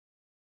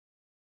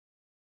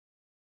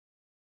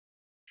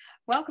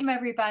Welcome,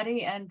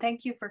 everybody, and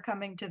thank you for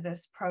coming to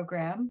this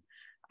program.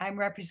 I'm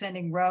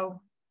representing the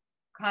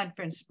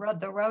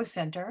Row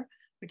Center,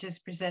 which is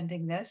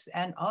presenting this,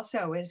 and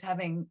also is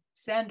having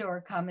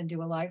Sandor come and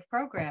do a live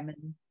program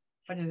in,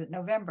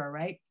 November,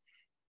 right?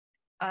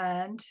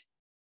 And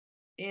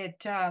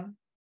it's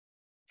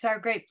our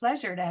great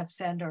pleasure to have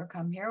Sandor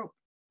come here.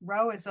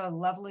 Row is a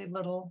lovely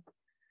little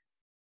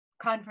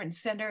conference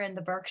center in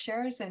the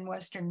Berkshires in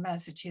Western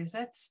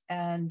Massachusetts,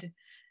 and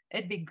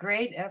it'd be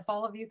great if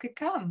all of you could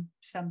come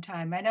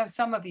sometime. I know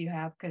some of you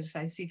have because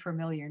I see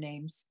familiar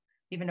names,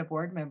 even a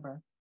board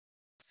member.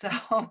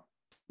 So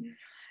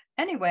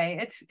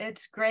anyway,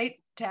 it's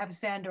great to have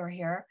Sandor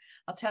here.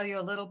 I'll tell you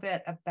a little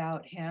bit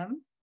about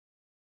him.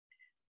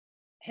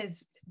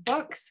 His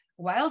books,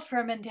 Wild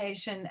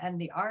Fermentation and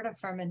The Art of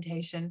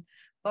Fermentation,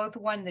 both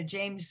won the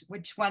James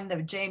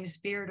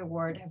Beard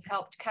Award, have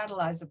helped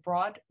catalyze a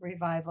broad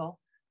revival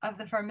of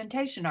the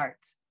fermentation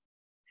arts.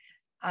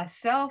 A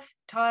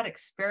self-taught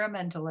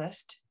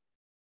experimentalist,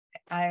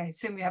 I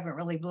assume you haven't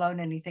really blown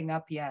anything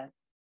up yet,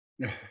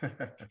 who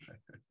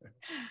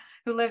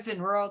lives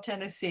in rural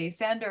Tennessee.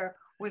 Sandor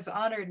was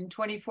honored in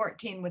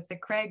 2014 with the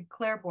Craig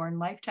Claiborne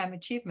Lifetime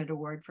Achievement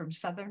Award from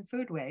Southern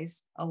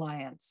Foodways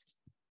Alliance.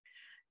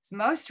 His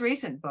most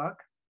recent book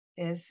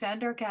is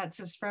Sandor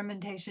Katz's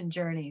Fermentation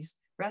Journeys,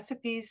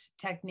 Recipes,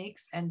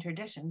 Techniques, and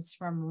Traditions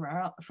from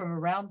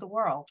around the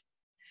world.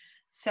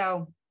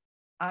 So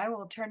I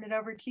will turn it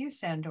over to you,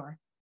 Sandor.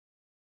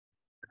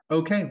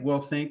 Okay,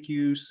 well, thank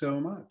you so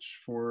much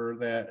for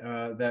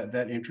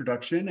that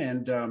introduction,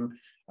 and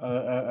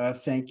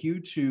thank you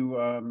to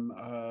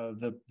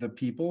the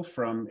people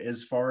from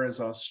as far as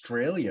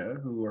Australia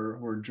who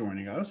are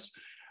joining us,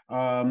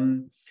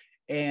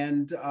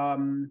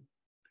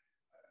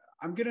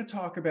 I'm going to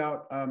talk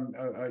about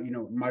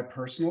my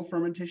personal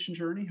fermentation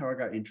journey, how I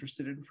got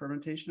interested in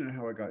fermentation and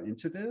how I got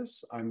into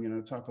this. I'm going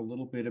to talk a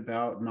little bit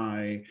about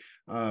my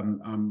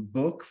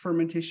book,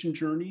 Fermentation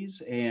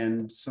Journeys,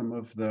 and some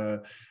of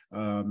the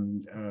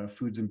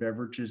foods and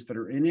beverages that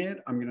are in it.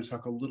 I'm going to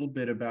talk a little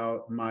bit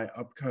about my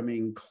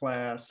upcoming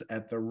class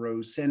at the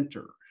Row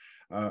Center,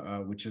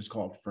 which is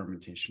called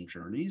Fermentation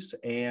Journeys.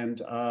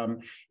 And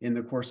in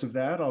the course of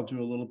that, I'll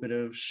do a little bit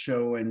of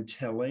show and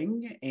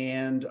telling.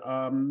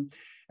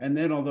 And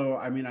then, although,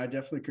 I mean, I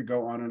definitely could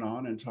go on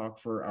and talk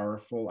for our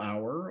full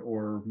hour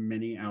or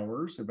many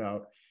hours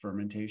about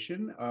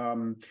fermentation.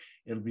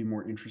 It'll be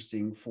more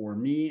interesting for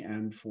me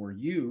and for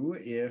you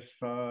if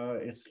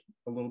it's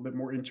a little bit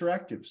more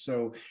interactive.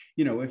 So,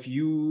 if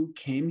you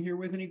came here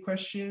with any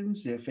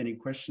questions, if any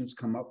questions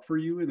come up for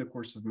you in the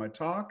course of my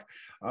talk,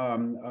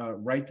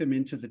 write them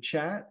into the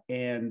chat.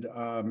 And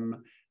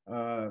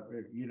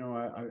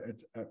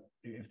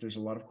if there's a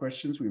lot of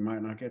questions, we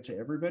might not get to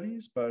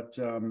everybody's, but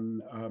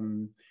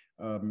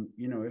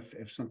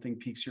if something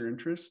piques your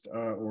interest,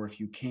 or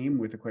if you came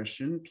with a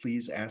question,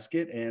 please ask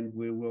it, and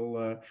we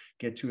will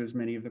get to as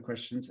many of the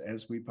questions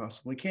as we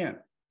possibly can.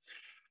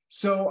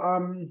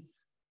 So,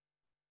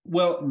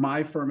 well,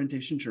 my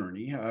fermentation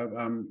journey,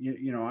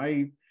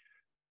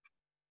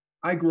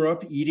 I grew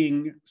up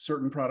eating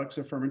certain products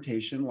of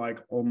fermentation, like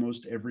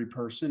almost every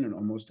person in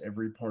almost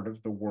every part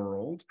of the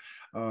world.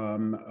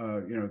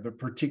 The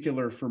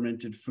particular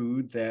fermented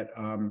food that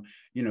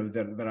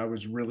that I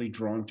was really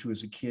drawn to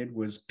as a kid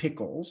was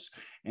pickles.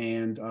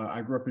 And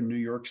I grew up in New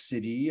York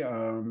City.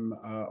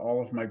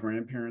 All of my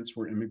grandparents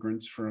were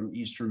immigrants from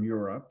Eastern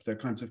Europe. The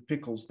kinds of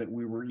pickles that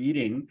we were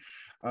eating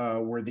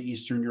were the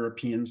Eastern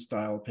European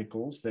style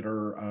pickles that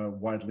are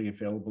widely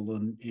available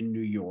in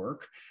New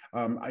York.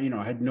 I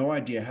had no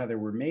idea how they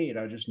were made.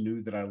 I just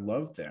knew that I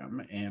loved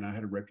them, and I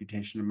had a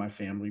reputation in my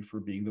family for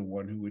being the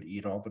one who would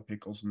eat all the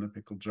pickles in the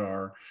pickle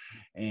jar.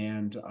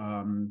 And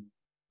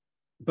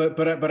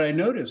but I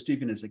noticed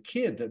even as a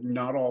kid that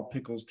not all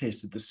pickles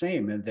tasted the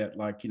same, and that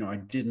I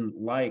didn't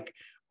like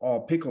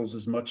all pickles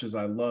as much as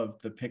I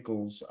loved the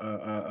pickles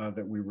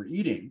that we were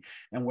eating.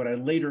 And what I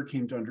later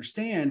came to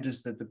understand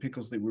is that the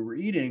pickles that we were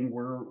eating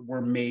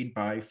were made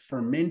by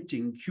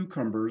fermenting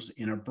cucumbers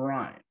in a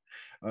brine.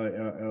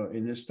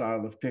 In this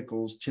style of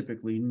pickles,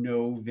 typically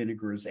no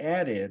vinegar is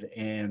added,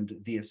 and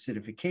the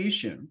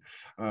acidification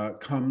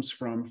comes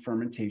from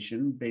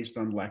fermentation based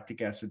on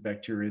lactic acid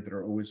bacteria that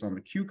are always on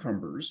the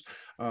cucumbers,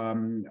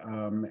 and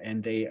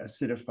they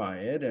acidify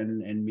it,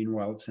 and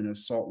meanwhile it's in a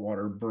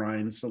saltwater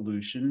brine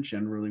solution,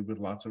 generally with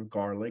lots of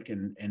garlic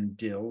and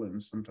dill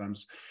and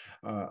sometimes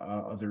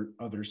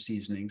other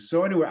seasonings.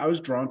 So anyway, I was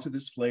drawn to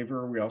this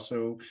flavor. We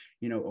also,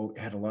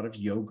 had a lot of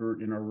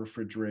yogurt in our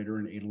refrigerator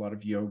and ate a lot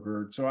of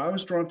yogurt. So I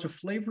was drawn to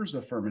flavors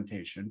of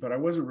fermentation, but I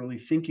wasn't really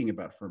thinking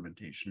about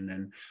fermentation.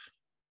 And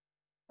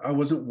I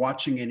wasn't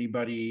watching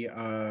anybody,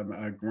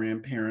 a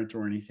grandparent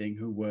or anything,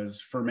 who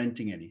was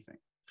fermenting anything.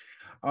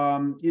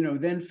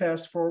 Then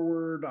fast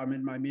forward, I'm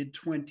in my mid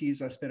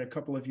 20s. I spent a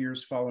couple of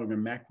years following a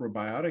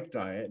macrobiotic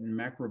diet, and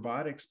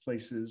macrobiotics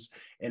places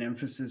an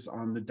emphasis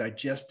on the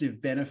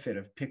digestive benefit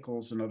of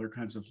pickles and other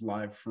kinds of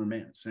live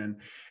ferments. And,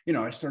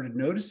 I started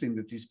noticing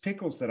that these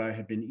pickles that I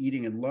had been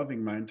eating and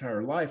loving my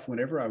entire life,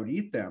 whenever I would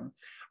eat them,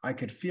 I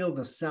could feel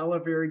the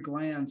salivary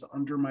glands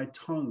under my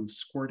tongue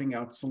squirting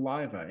out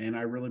saliva. And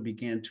I really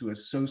began to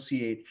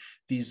associate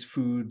these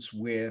foods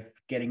with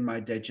getting my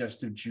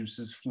digestive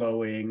juices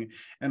flowing,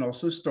 and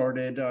also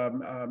started,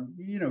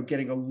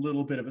 getting a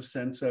little bit of a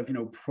sense of,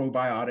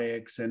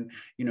 probiotics and,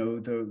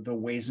 the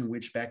ways in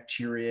which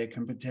bacteria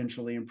can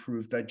potentially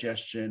improve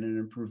digestion and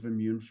improve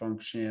immune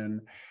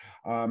function.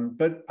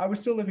 But I was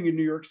still living in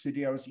New York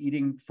City. I was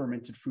eating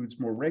fermented foods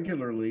more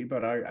regularly,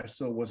 but I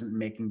still wasn't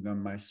making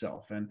them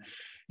myself. And,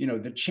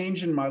 the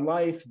change in my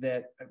life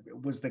that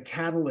was the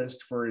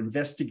catalyst for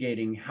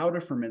investigating how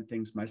to ferment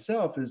things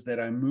myself is that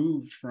I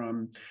moved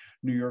from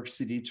New York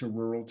City to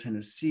rural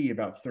Tennessee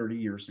about 30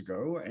 years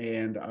ago,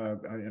 and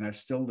I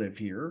still live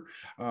here.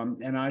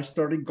 And I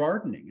started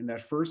gardening. And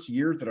that first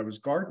year that I was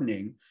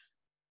gardening,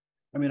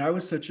 I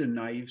was such a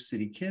naive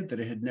city kid that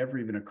it had never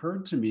even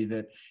occurred to me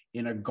that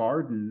in a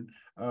garden,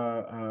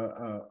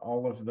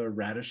 all of the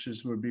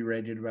radishes would be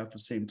ready at about the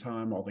same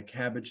time. All the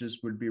cabbages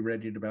would be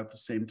ready at about the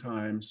same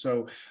time.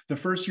 So the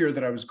first year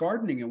that I was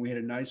gardening and we had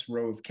a nice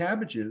row of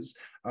cabbages,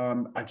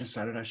 I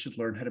decided I should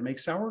learn how to make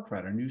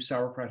sauerkraut. I knew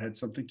sauerkraut had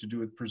something to do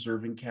with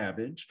preserving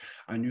cabbage.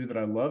 I knew that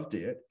I loved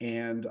it.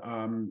 And,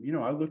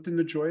 I looked in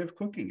the joy of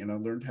cooking and I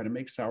learned how to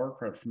make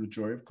sauerkraut from the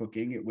joy of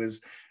cooking. It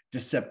was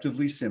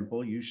deceptively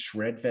simple. You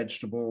shred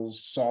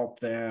vegetables,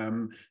 salt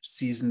them,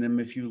 season them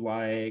if you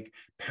like,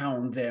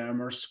 pound them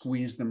or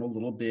squeeze them a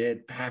little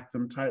bit, pack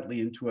them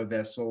tightly into a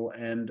vessel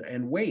and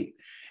wait.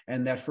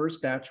 And that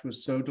first batch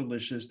was so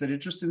delicious that it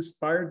just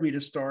inspired me to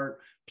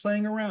start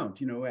playing around,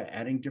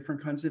 adding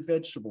different kinds of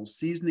vegetables,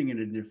 seasoning it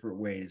in different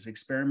ways,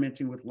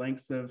 experimenting with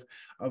length of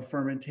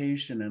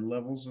fermentation and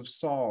levels of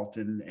salt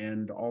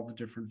and all the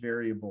different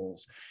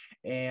variables.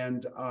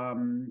 And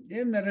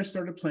then I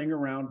started playing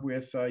around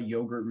with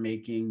yogurt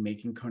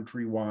making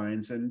country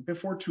wines. And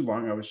before too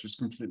long, I was just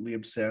completely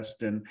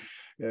obsessed and,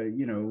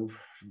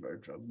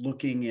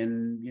 looking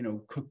in,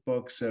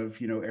 cookbooks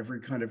of, every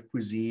kind of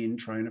cuisine,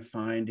 trying to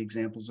find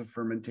examples of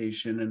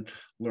fermentation and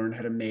learn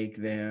how to make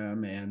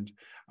them.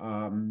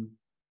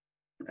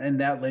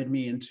 And that led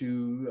me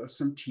into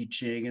some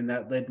teaching, and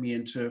that led me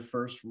into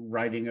first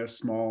writing a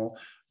small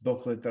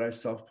booklet that I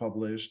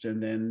self-published,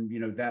 and then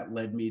that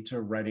led me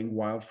to writing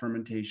Wild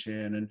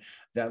Fermentation, and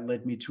that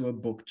led me to a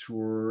book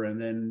tour,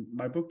 and then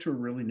my book tour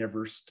really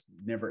never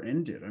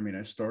ended.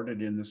 I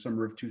started in the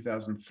summer of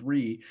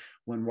 2003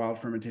 when Wild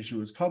Fermentation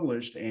was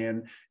published,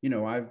 and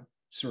I've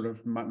sort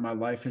of my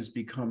life has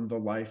become the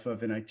life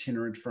of an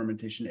itinerant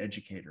fermentation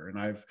educator, and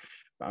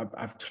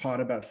I've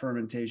taught about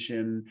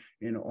fermentation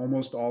in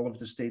almost all of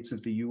the states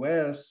of the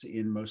US,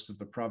 in most of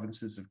the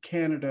provinces of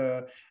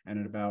Canada, and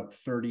in about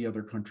 30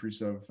 other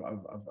countries of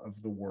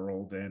the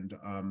world. And,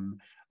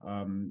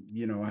 I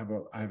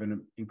have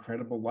an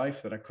incredible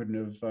life that I couldn't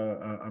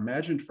have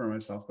imagined for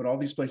myself. But all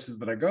these places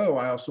that I go,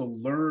 I also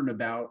learn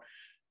about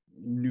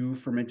new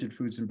fermented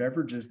foods and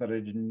beverages that I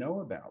didn't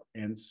know about.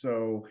 And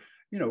so,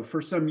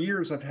 for some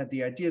years, I've had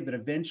the idea that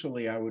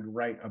eventually I would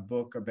write a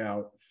book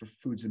about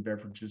foods and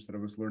beverages that I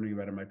was learning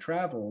about in my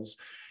travels.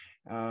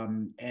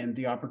 And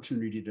the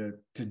opportunity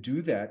to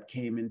do that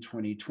came in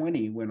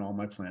 2020 when all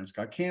my plans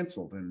got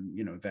canceled. And,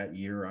 that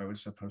year I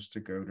was supposed to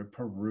go to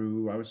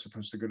Peru. I was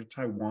supposed to go to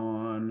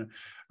Taiwan.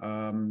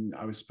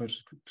 I was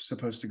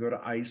supposed to go to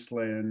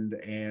Iceland.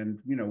 And,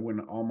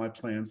 when all my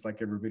plans,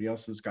 like everybody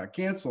else's, got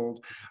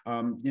canceled,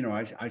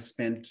 I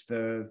spent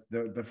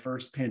the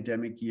first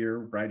pandemic year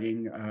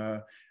writing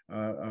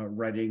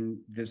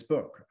this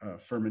book,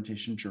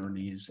 Fermentation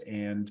Journeys.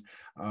 And,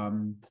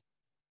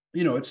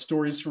 it's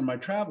stories from my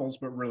travels,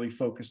 but really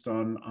focused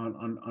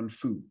on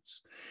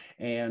foods.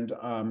 And,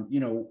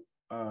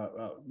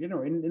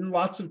 in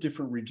lots of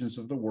different regions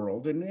of the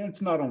world. And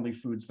it's not only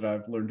foods that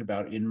I've learned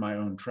about in my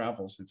own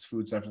travels, it's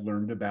foods I've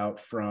learned about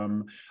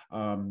from,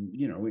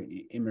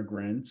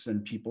 immigrants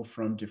and people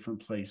from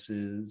different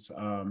places.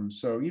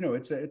 So,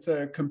 it's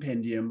a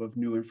compendium of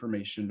new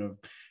information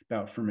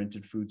about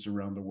fermented foods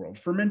around the world.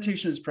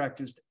 Fermentation is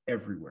practiced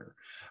everywhere.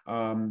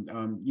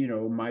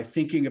 My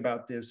thinking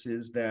about this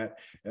is that,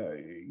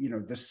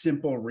 the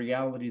simple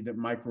reality that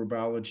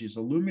microbiology has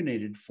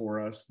illuminated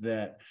for us,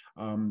 that,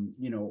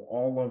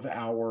 all of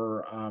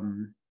our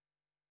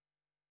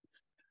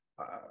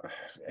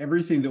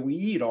everything that we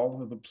eat,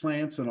 all of the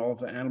plants and all of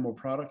the animal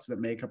products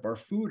that make up our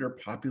food are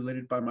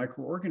populated by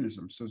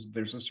microorganisms. So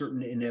there's a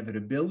certain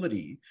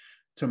inevitability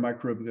to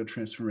microbial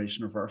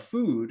transformation of our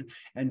food.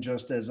 And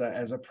just as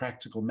a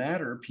practical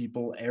matter,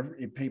 people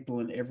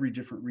in every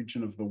different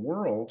region of the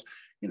world,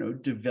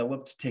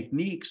 developed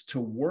techniques to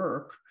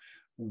work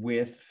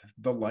with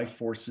the life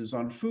forces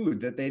on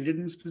food that they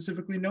didn't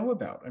specifically know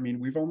about.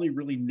 We've only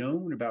really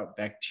known about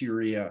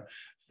bacteria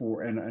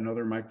and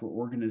other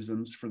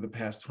microorganisms for the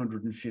past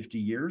 150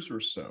 years or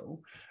so.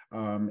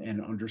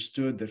 and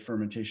understood that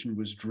fermentation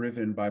was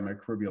driven by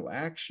microbial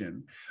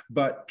action.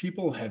 But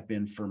people have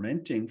been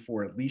fermenting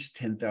for at least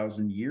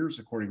 10,000 years,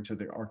 according to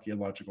the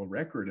archaeological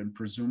record, and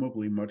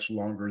presumably much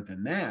longer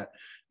than that,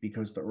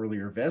 because the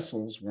earlier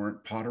vessels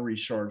weren't pottery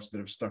shards that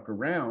have stuck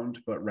around,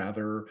 but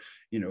rather,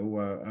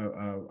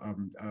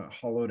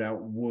 hollowed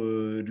out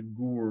wood,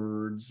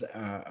 gourds,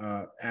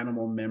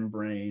 animal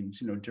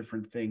membranes,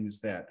 different things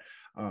that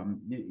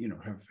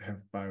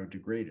have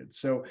biodegraded.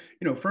 So,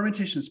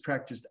 fermentation is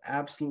practiced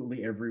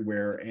absolutely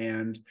everywhere,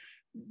 and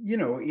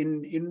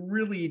in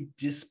really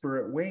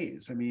disparate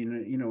ways. I mean,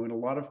 in a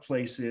lot of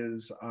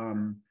places,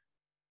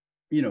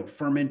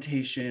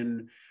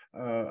 fermentation,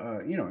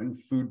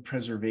 and food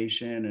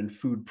preservation and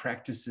food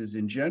practices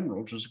in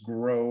general just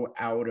grow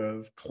out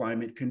of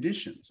climate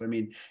conditions. I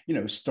mean,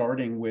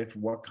 starting with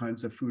what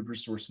kinds of food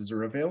resources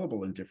are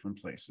available in different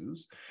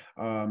places.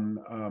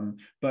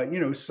 But,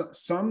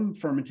 some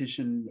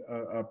fermentation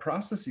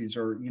processes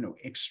are,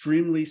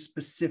 extremely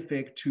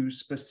specific to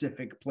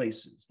specific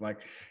places.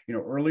 Like,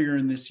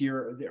 earlier this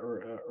year,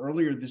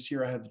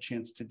 I had the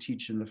chance to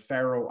teach in the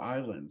Faroe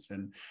Islands,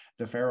 and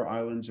the Faroe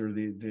Islands are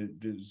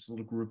this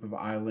little group of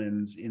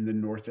islands in the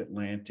North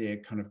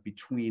Atlantic, kind of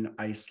between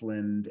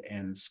Iceland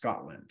and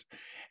Scotland.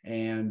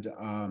 And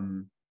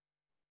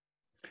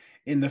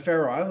in the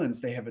Faroe Islands,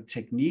 they have a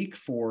technique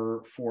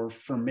for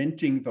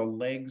fermenting the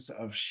legs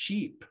of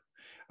sheep,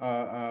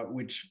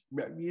 which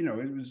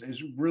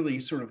is really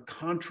sort of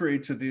contrary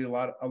to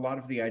a lot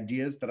of the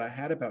ideas that I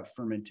had about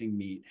fermenting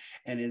meat,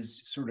 and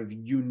is sort of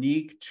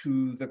unique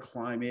to the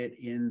climate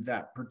in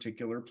that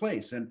particular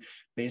place. And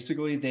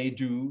basically, they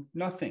do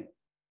nothing.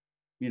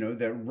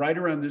 That right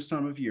around this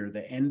time of year,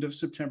 the end of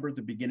September,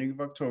 the beginning of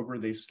October,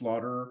 they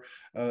slaughter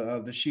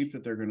the sheep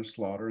that they're going to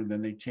slaughter, and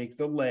then they take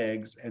the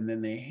legs and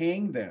then they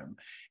hang them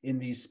in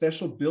these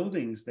special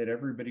buildings that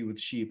everybody with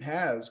sheep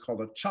has,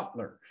 called a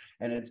chotler.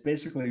 And it's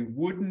basically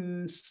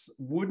wooden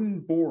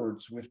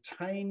boards with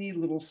tiny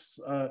little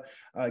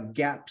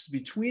gaps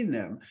between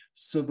them,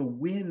 so the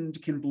wind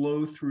can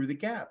blow through the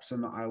gaps.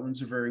 And the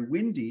islands are very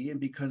windy, and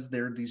because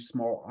they're these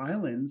small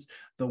islands,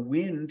 the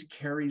wind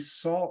carries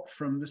salt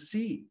from the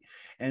sea.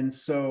 And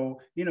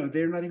so,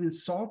 they're not even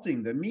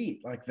salting the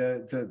meat. Like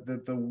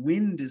the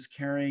wind is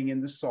carrying in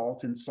the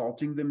salt and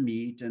salting the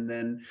meat. And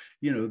then,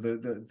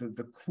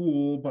 the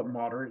cool but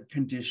moderate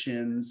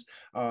conditions,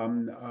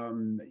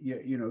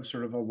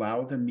 sort of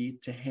allow the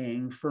meat to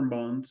hang for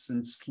months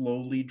and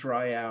slowly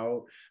dry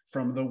out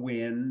from the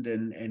wind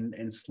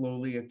and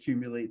slowly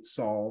accumulate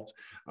salt.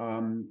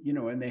 And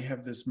they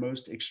have this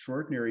most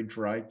extraordinary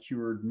dry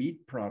cured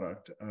meat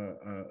product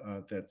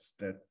that's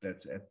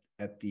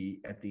at the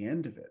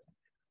end of it.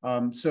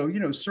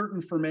 So,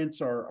 certain ferments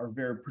are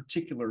very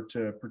particular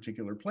to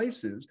particular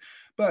places,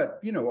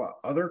 but,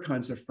 other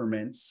kinds of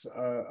ferments,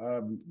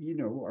 are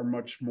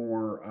much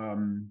more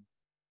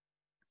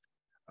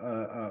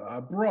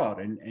broad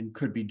and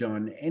could be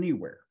done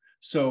anywhere.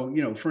 So,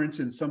 for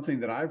instance, something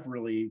that I've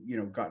really,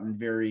 gotten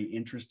very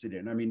interested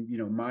in. I mean,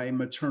 my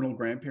maternal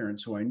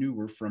grandparents, who I knew,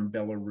 were from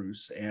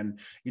Belarus, and,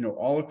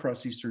 all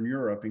across Eastern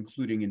Europe,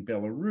 including in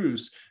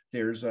Belarus,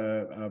 there's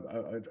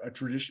a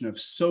tradition of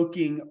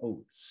soaking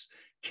oats.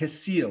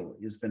 Kesil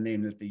is the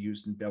name that they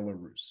used in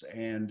Belarus.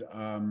 And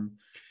I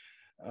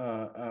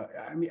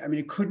mean,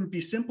 it couldn't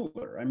be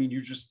simpler. I mean,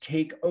 you just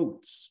take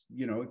oats,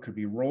 it could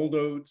be rolled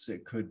oats,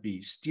 it could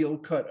be steel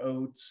cut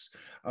oats,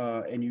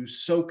 and you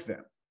soak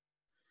them.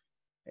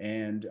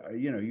 And,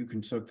 you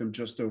can soak them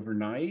just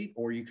overnight,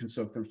 or you can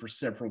soak them for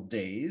several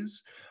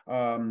days.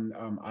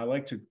 I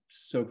like to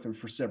soak them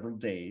for several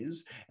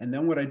days. And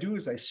then what I do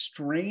is I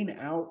strain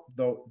out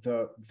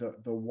the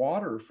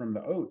water from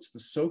the oats,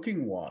 the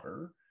soaking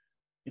water.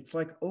 It's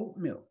like oat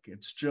milk.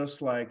 It's just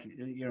like,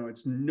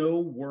 it's no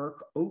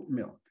work oat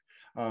milk.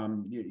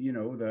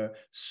 The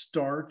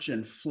starch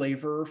and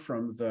flavor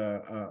from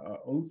the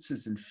oats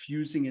is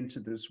infusing into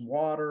this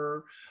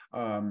water.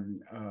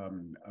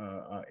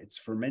 It's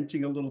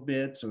fermenting a little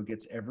bit, so it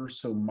gets ever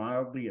so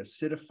mildly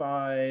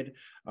acidified.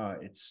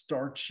 It's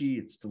starchy,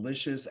 it's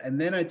delicious.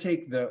 And then I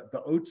take the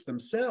oats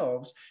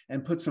themselves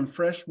and put some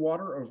fresh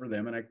water over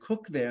them, and I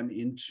cook them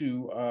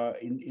into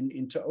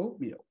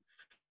oatmeal.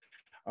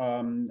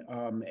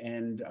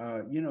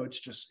 It's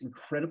just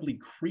incredibly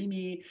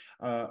creamy,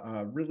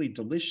 really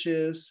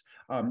delicious.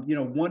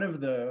 One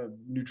of the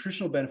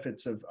nutritional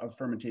benefits of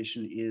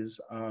fermentation is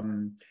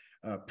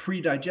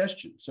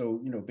pre-digestion.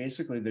 So,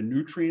 basically the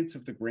nutrients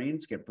of the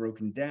grains get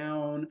broken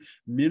down,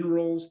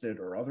 minerals that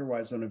are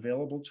otherwise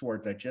unavailable to our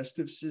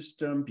digestive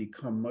system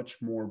become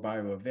much more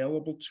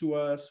bioavailable to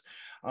us.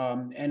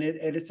 And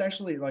it's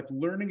actually, like,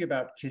 learning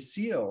about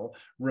Kesil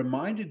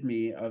reminded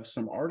me of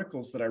some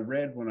articles that I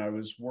read when I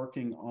was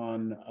working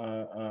on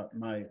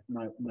my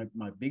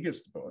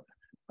biggest book,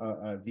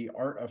 The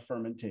Art of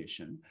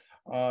Fermentation.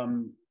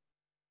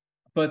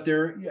 But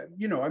there,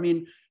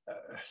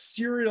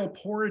 cereal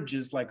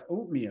porridges like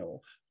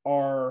oatmeal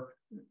are,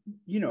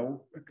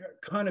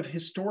 kind of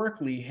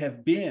historically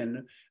have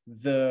been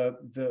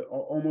the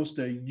almost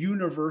a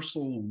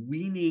universal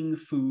weaning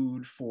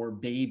food for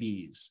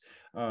babies.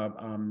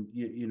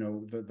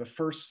 The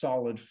first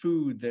solid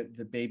food that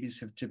the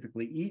babies have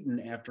typically eaten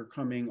after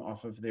coming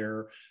off of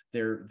their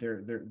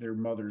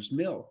mother's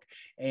milk.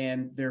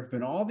 And there have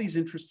been all these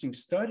interesting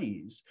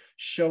studies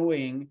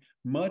showing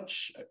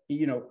much,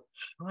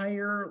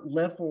 higher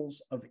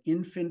levels of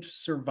infant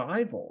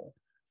survival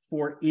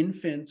for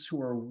infants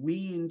who are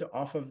weaned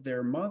off of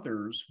their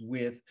mothers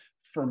with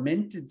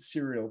fermented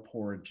cereal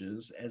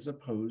porridges as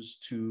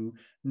opposed to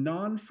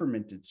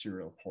non-fermented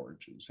cereal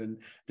porridges. And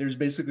there's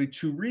basically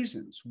two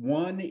reasons.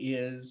 One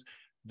is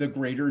the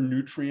greater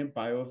nutrient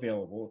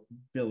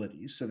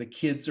bioavailability. So the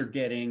kids are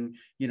getting,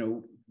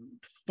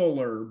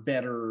 fuller,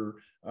 better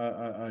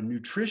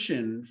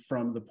nutrition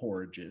from the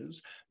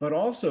porridges, but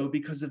also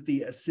because of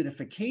the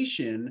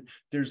acidification,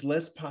 there's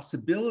less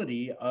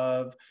possibility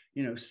of,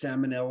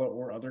 salmonella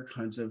or other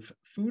kinds of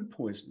food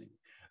poisoning.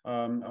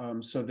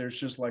 So there's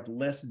just like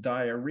less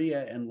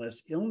diarrhea and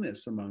less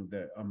illness among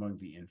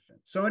the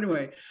infants. So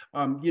anyway,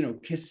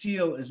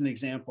 casil is an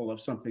example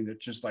of something that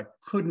just like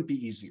couldn't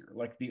be easier.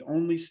 Like the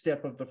only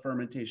step of the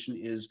fermentation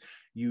is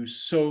you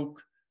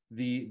soak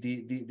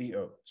the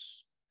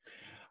oats.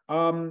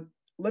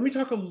 Let me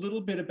talk a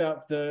little bit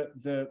about the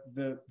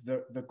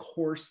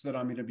course that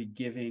I'm going to be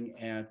giving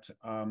at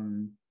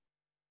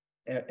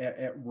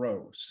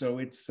Roe. So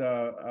it's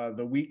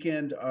the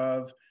weekend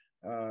of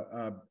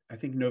I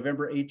think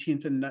November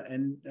 18th and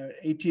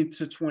 18th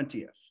to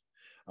 20th.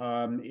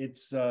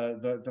 It's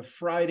the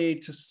Friday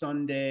to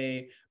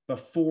Sunday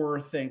before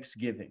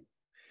Thanksgiving.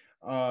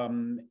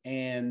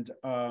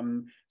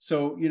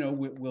 So,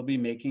 we'll be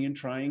making and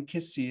trying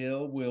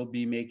casil. We'll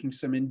be making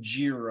some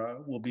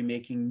injera. We'll be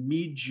making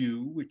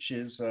miju, which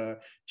is a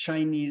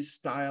Chinese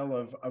style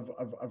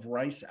of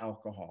rice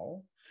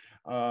alcohol.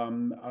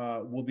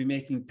 We'll be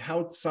making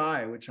pao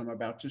tsai, which I'm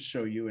about to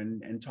show you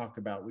and talk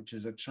about, which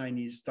is a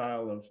Chinese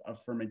style of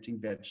fermenting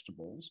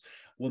vegetables.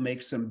 We'll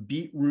make some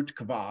beetroot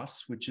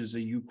kvass, which is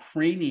a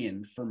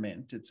Ukrainian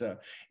ferment. It's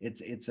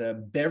a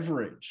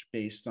beverage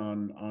based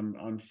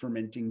on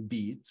fermenting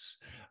beets.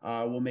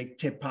 We'll make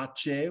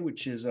tepache,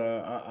 which is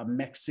a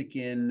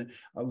Mexican,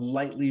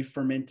 lightly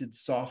fermented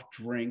soft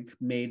drink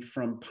made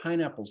from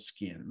pineapple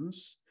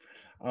skins.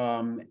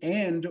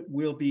 And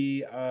we'll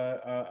be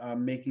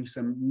making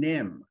some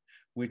nem,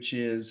 which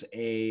is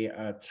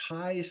a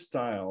Thai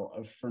style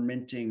of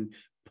fermenting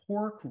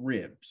pork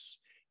ribs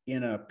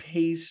in a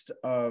paste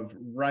of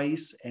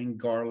rice and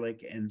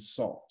garlic and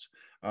salt,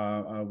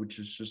 which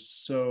is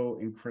just so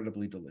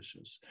incredibly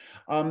delicious.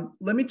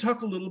 Let me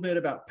talk a little bit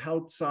about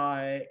pao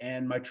tsai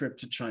and my trip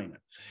to China.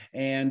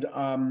 And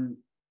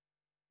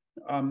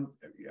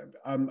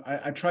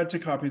I tried to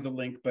copy the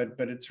link, but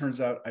it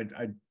turns out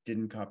I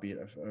didn't copy it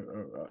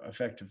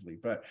effectively.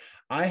 But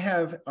I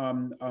have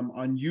on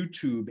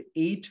YouTube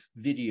 8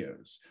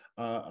 videos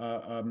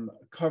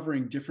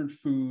covering different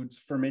foods,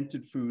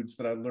 fermented foods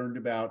that I learned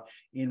about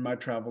in my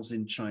travels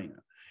in China.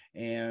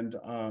 And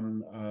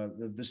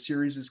the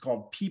series is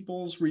called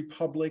People's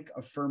Republic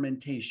of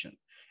Fermentation.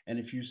 And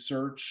if you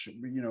search,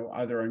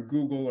 either on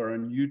Google or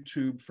on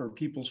YouTube for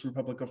People's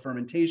Republic of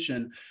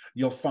Fermentation,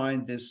 you'll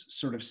find this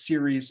sort of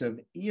series of,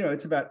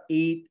 it's about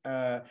 8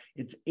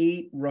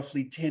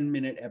 roughly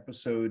 10-minute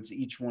episodes,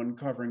 each one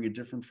covering a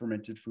different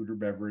fermented food or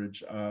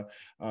beverage.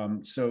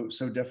 So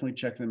definitely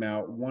check them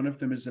out. One of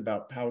them is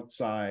about pao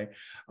tsai.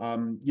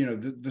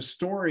 The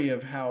story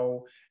of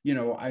how,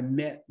 I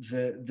met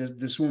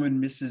this woman,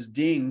 Mrs.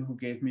 Ding, who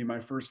gave me my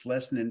first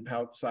lesson in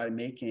pao tsai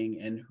making,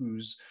 and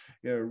whose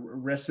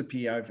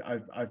recipe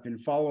I've been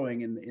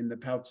following in the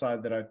pao tsai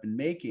that I've been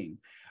making,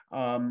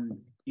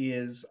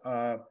 is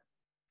kind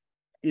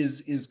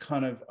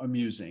of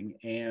amusing.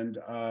 And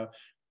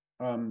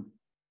I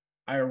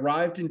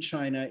arrived in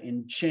China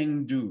in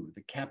Chengdu,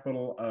 the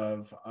capital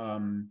of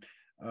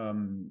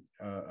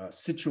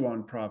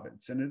Sichuan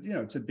province, and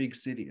it's a big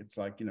city. It's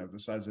like the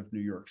size of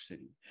New York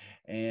City,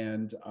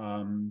 and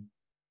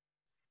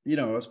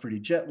I was pretty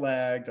jet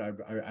lagged.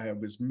 I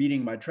was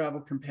meeting my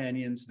travel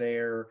companions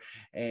there,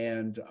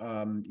 and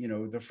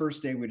the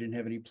first day we didn't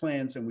have any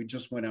plans, and we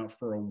just went out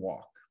for a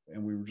walk,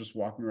 and we were just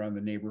walking around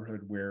the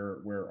neighborhood where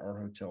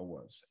our hotel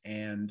was,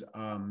 and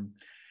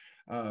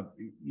I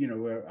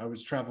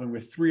was traveling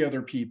with 3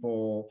 other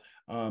people,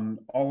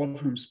 all of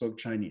whom spoke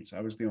Chinese.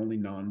 I was the only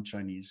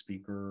non-Chinese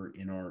speaker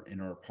in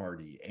our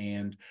party,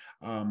 and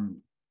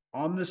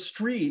on the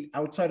street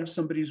outside of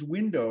somebody's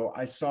window,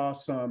 I saw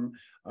some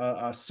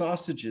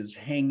sausages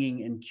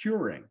hanging and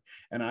curing.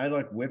 And I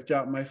whipped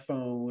out my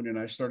phone and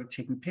I started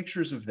taking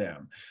pictures of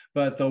them.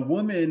 But the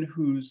woman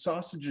whose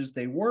sausages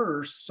they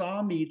were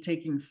saw me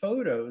taking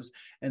photos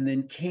and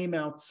then came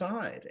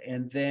outside.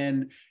 And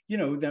then,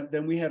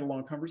 then we had a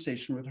long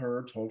conversation with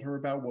her, told her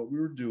about what we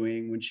were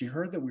doing. When she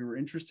heard that we were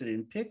interested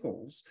in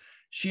pickles,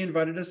 she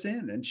invited us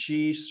in and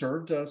she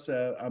served us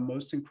a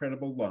most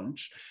incredible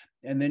lunch.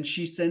 And then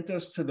she sent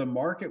us to the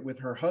market with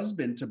her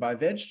husband to buy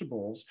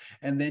vegetables.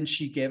 And then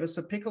she gave us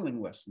a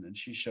pickling lesson, and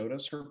she showed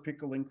us her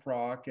pickling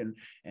crock and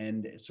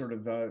sort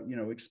of,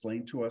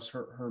 explained to us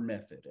her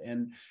method.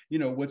 And,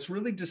 what's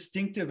really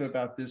distinctive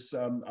about this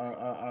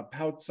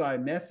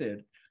Poutsai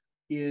method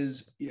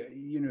is,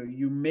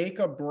 you make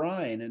a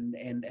brine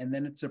and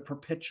then it's a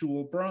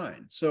perpetual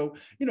brine. So,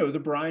 the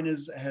brine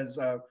has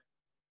a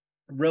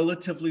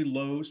relatively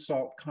low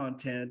salt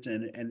content,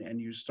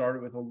 and you start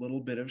it with a little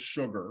bit of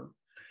sugar.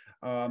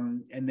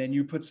 And then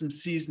you put some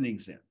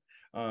seasonings in,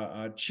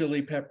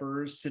 chili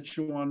peppers,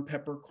 Sichuan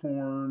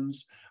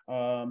peppercorns.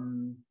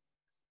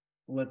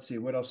 Let's see,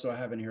 what else do I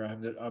have in here? I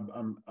have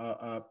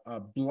the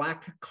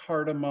black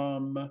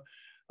cardamom.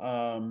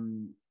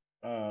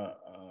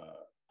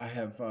 I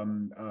have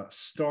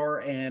star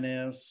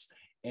anise,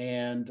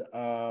 and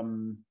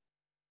then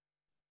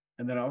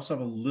I also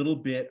have a little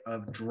bit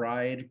of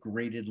dried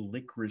grated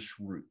licorice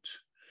root.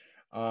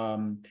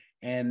 And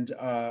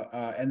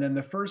then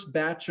the first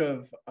batch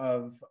of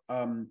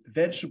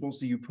vegetables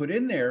that you put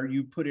in there,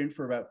 you put in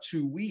for about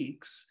 2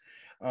 weeks.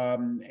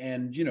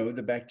 And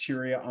the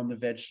bacteria on the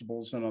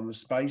vegetables and on the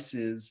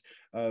spices,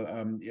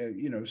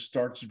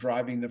 starts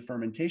driving the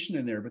fermentation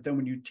in there. But then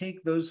when you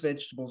take those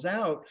vegetables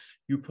out,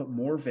 you put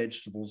more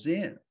vegetables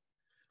in.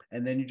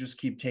 And then you just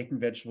keep taking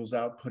vegetables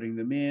out, putting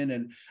them in.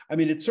 And I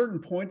mean, at certain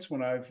points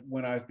when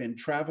I've been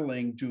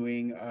traveling,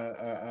 doing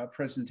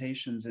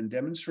presentations and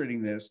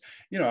demonstrating this,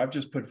 I've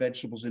just put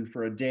vegetables in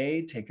for a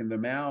day, taken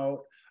them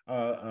out,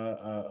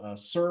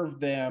 served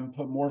them,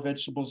 put more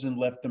vegetables in,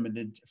 left them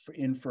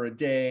in for a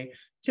day.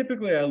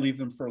 Typically, I leave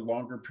them for a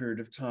longer period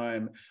of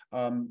time.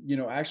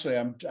 Actually,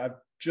 I've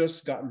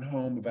just gotten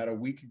home about a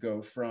week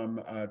ago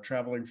from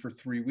traveling for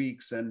 3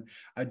 weeks, and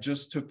I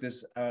just took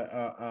this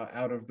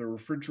out of the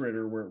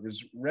refrigerator where it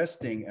was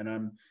resting, and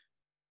I'm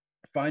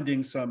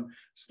finding some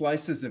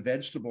slices of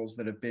vegetables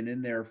that have been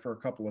in there for a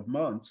couple of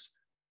months.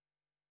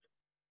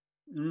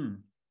 And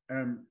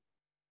I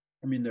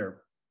mean,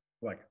 they're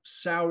like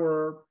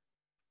sour,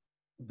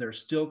 they're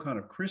still kind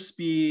of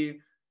crispy.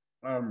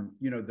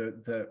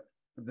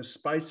 The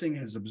spicing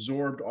has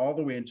absorbed all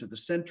the way into the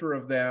center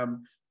of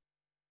them.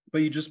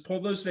 But you just pull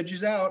those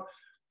veggies out,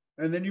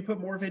 and then you put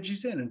more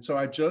veggies in. And so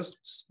I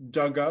just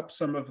dug up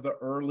some of the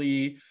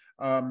early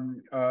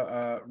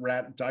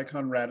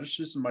daikon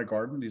radishes in my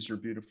garden. These are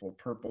beautiful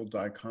purple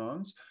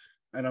daikons,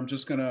 and I'm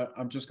just gonna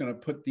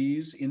put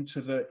these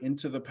into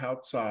the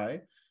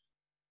Poutsai,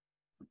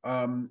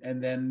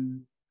 and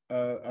then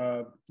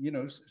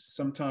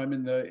sometime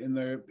in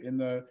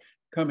the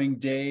coming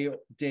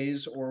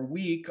days or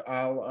week,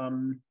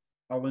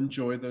 I'll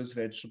enjoy those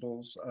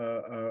vegetables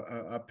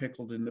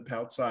pickled in the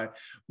Poutsai.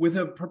 With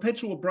a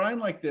perpetual brine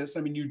like this,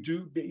 I mean, you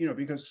do,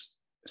 because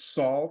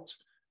salt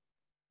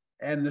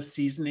and the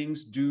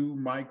seasonings do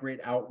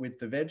migrate out with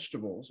the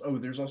vegetables. Oh,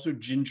 there's also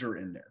ginger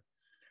in there.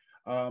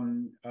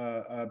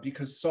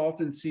 Because salt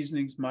and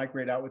seasonings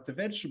migrate out with the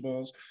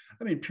vegetables.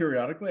 I mean,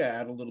 periodically I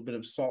add a little bit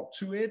of salt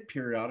to it.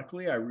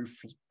 Periodically I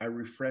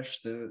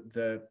refresh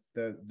the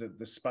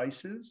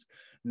spices,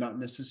 not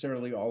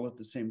necessarily all at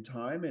the same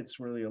time. It's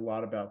really a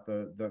lot about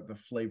the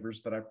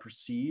flavors that I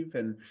perceive,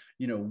 and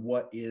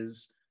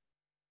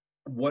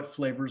what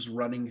flavors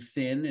running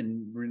thin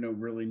and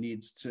really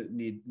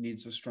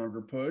needs a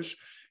stronger push.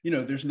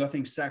 There's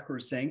nothing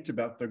sacrosanct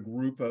about the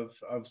group of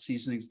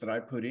seasonings that I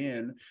put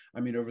in. I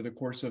mean, over the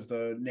course of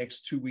the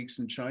next 2 weeks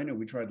in China,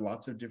 we tried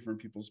lots of different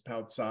people's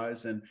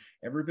Poutsais, and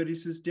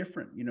everybody's is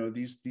different.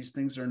 These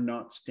things are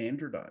not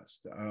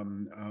standardized.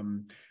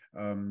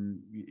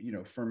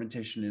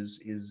 Fermentation is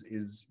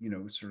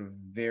sort of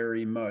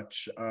very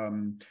much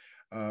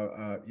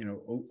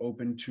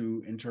open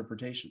to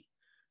interpretation.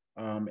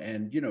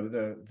 And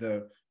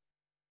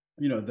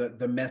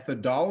the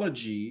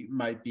methodology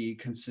might be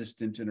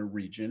consistent in a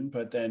region,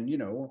 but then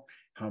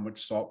how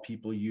much salt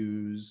people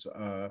use,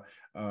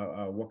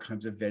 what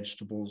kinds of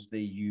vegetables they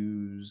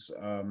use,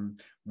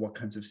 what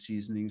kinds of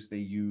seasonings they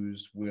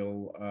use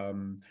will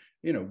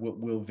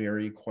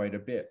vary quite a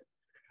bit.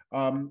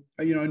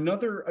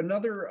 Another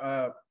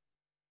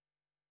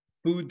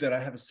food that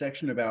I have a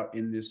section about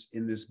in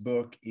this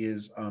book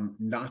is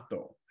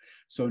natto.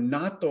 So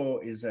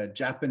natto is a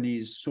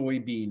Japanese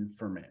soybean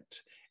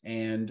ferment.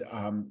 And,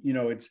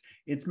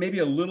 it's maybe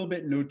a little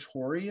bit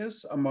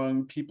notorious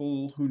among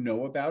people who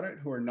know about it,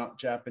 who are not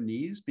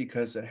Japanese,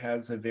 because it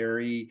has a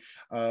very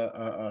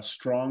a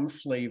strong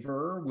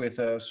flavor with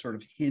a sort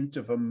of hint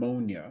of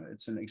ammonia.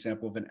 It's an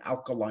example of an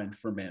alkaline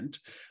ferment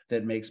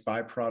that makes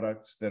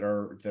byproducts that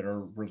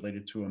are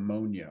related to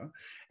ammonia.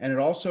 And it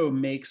also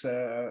makes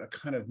a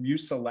kind of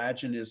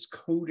mucilaginous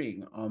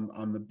coating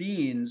on the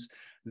beans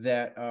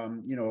that,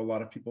 you know, a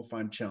lot of people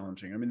find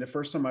challenging. I mean, the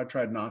first time I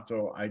tried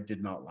natto, I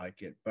did not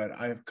like it, but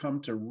I have come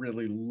to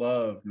really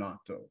love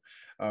natto.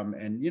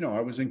 And, you know,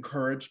 I was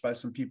encouraged by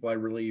some people I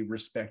really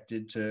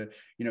respected to,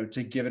 you know,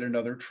 to give it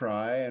another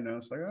try. And I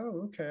was like,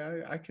 oh,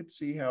 okay, I could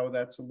see how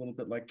that's a little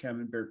bit like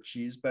camembert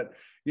cheese, but,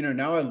 you know,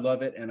 now I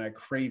love it and I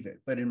crave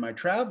it. But in my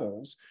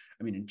travels,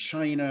 I mean, in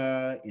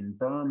China, in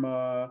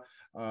Burma,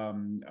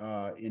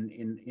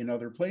 in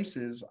other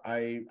places,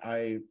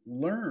 I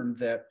learned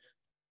that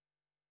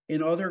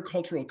in other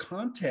cultural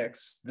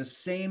contexts, the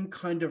same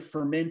kind of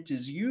ferment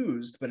is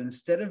used, but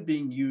instead of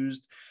being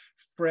used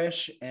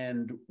fresh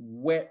and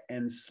wet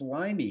and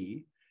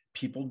slimy,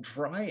 people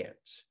dry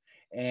it.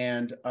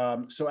 And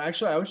so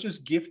actually, I was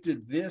just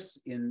gifted this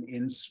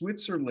in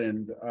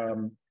Switzerland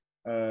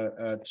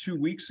 2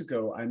 weeks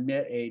ago. I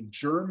met a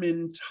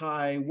German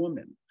Thai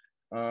woman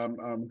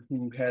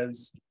who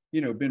has,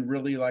 you know, been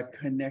really like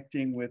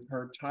connecting with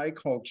her Thai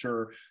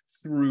culture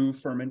through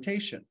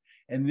fermentation.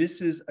 And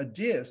this is a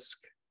disc,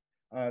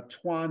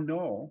 Toa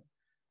No.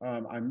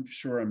 I'm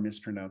sure I'm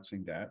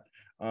mispronouncing that.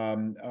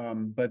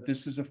 But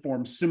this is a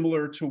form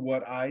similar to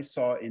what I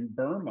saw in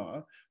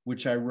Burma,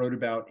 which I wrote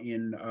about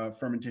in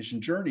Fermentation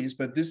Journeys.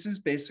 But this is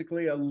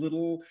basically a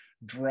little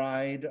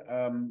dried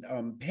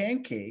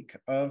pancake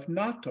of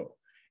natto.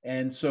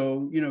 And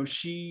so, you know,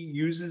 she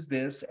uses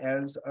this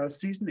as a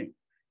seasoning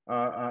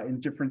in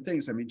different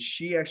things. I mean,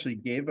 she actually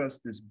gave us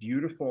this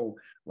beautiful,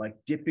 like,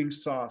 dipping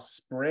sauce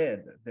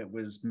spread that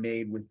was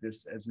made with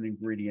this as an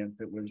ingredient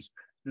that was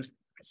just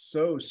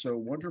so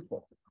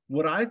wonderful.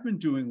 What I've been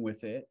doing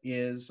with it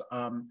is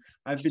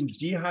I've been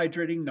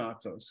dehydrating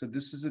natto. So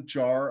this is a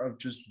jar of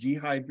just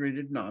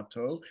dehydrated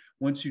natto.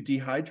 Once you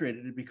dehydrate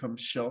it, it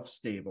becomes shelf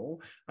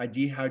stable. I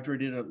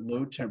dehydrate it at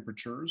low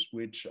temperatures,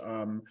 which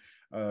you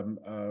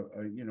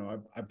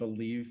know, I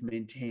believe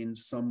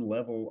maintains some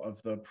level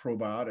of the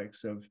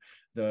probiotics of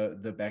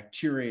the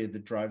bacteria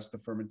that drives the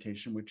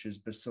fermentation, which is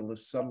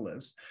Bacillus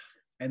subtilis.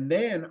 And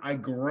then I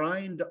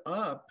grind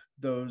up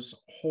those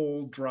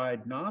whole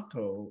dried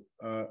natto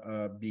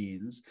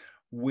beans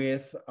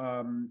with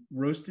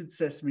roasted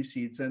sesame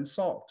seeds and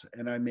salt,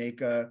 and I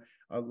make a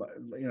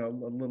you know,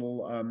 a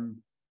little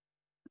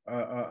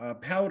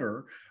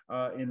powder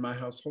in my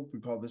household. We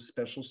call this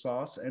special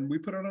sauce, and we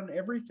put it on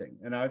everything.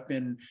 And I've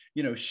been,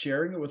 you know,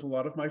 sharing it with a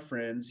lot of my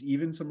friends,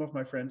 even some of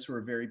my friends who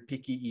are very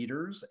picky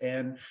eaters.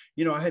 And,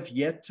 you know, I have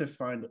yet to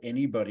find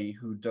anybody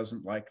who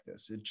doesn't like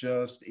this.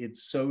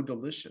 It's so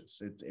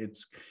delicious.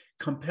 It's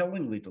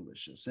compellingly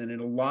delicious. And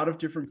in a lot of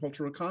different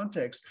cultural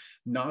contexts,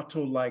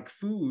 natto-like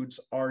foods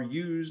are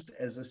used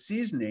as a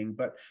seasoning,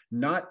 but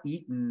not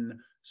eaten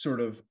sort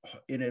of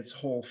in its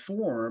whole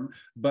form,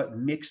 but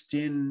mixed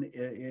in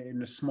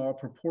a small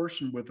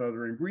proportion with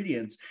other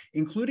ingredients,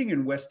 including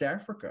in West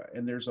Africa.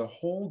 And there's a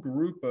whole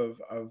group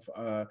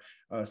of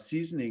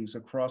seasonings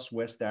across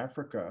West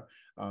Africa.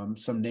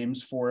 Some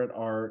names for it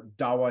are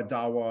dawa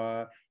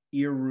dawa,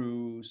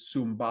 iru,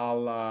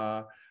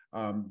 sumbala.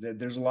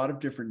 There's a lot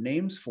of different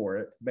names for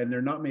it, and they're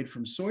not made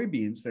from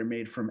soybeans. They're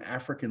made from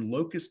African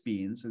locust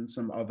beans and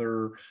some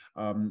other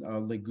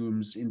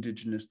legumes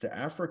indigenous to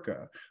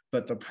Africa.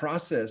 But the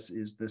process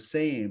is the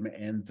same,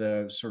 and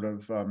the sort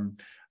of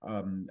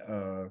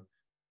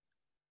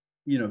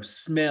you know,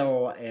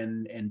 smell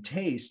and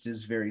taste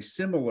is very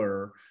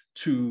similar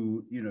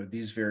to, you know,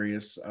 these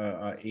various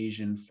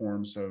Asian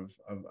forms of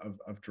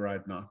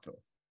dried natto.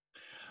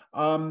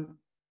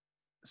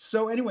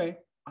 So anyway,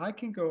 I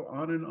can go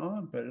on and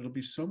on, but it'll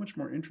be so much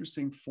more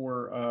interesting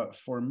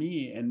for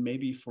me and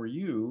maybe for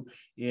you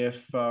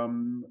if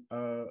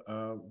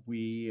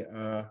we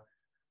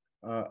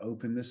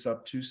open this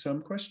up to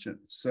some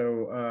questions.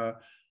 So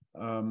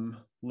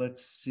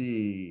let's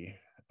see.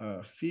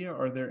 Fia,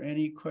 are there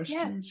any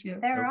questions yes,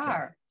 yet? there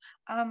are.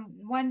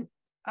 One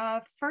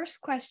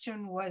first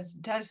question was,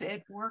 does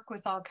it work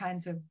with all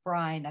kinds of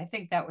brine? I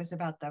think that was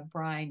about the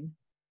brine.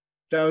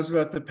 That was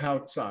about the Pao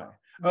Tsai.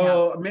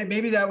 Oh,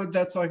 maybe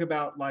that's like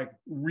about like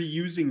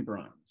reusing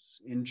brines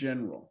in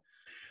general.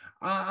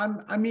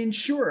 I mean,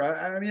 sure.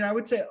 I mean, I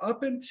would say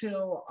up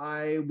until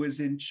I was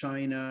in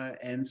China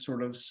and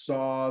sort of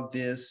saw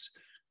this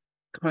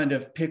kind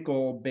of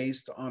pickle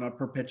based on a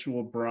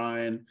perpetual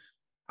brine,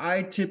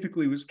 I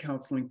typically was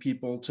counseling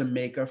people to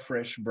make a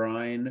fresh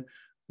brine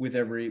with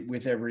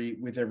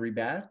every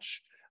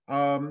batch.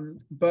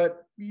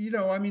 But you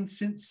know, I mean,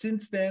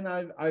 since then,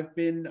 I've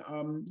been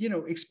you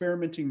know,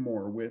 experimenting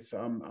more with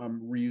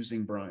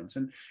reusing brines.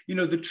 And you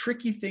know, the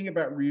tricky thing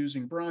about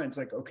reusing brines,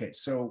 like, okay,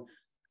 so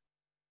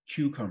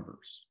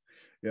cucumbers.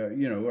 Yeah,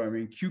 you know, I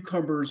mean,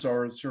 cucumbers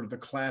are sort of the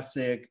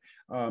classic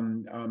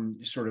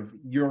sort of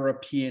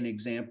European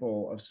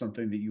example of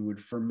something that you would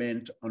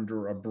ferment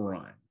under a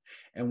brine.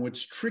 And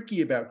what's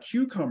tricky about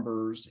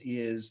cucumbers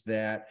is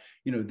that,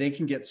 you know, they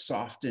can get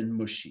soft and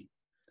mushy.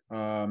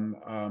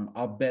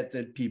 I'll bet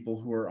that people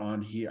who are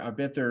on here, I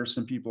bet there are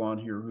some people on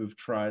here who've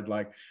tried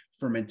like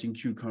fermenting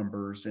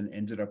cucumbers and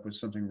ended up with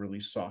something really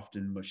soft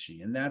and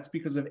mushy. And that's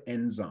because of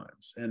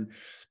enzymes. And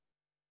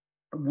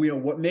you know,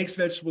 what makes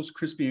vegetables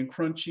crispy and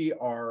crunchy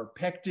are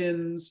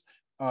pectins,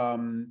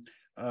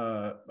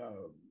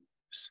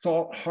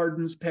 salt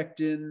hardens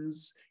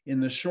pectins in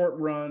the short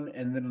run,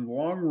 and then in the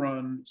long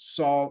run,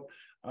 salt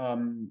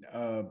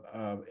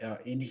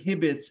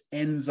inhibits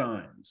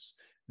enzymes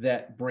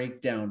that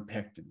break down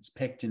pectins,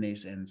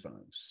 pectinase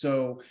enzymes.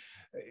 So,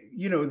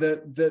 you know,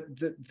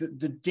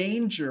 the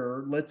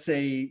danger. Let's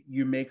say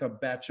you make a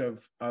batch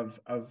of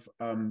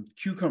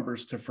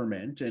cucumbers to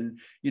ferment, and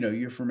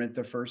you ferment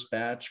the first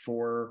batch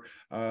for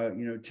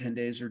 10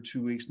 days or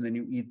 2 weeks, and then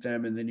you eat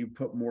them, and then you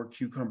put more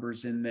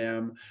cucumbers in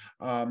them.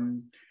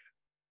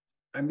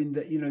 I mean,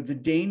 the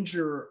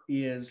danger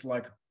is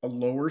like a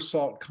lower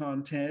salt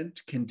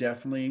content can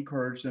definitely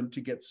encourage them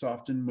to get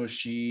soft and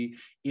mushy.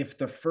 If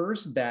the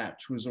first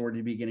batch was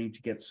already beginning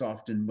to get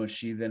soft and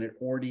mushy, then it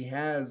already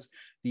has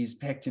these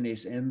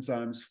pectinase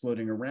enzymes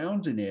floating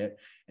around in it.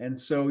 And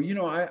so,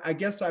 I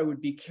guess I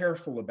would be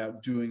careful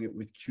about doing it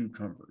with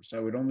cucumbers. I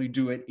would only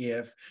do it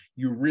if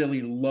you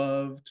really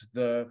loved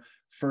the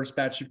first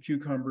batch of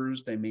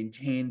cucumbers. They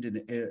maintained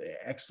an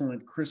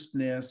excellent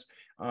crispness,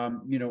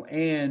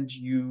 and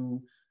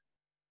you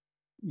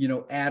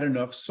add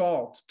enough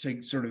salt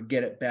to sort of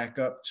get it back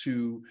up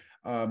to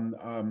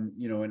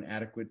an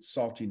adequate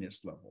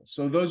saltiness level.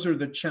 So those are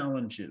the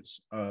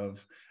challenges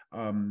of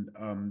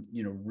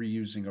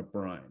reusing a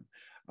brine.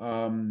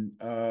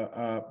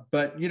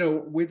 But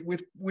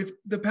with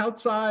the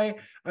Poutsai,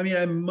 I mean,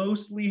 I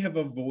mostly have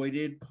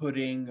avoided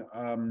putting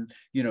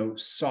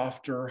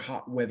softer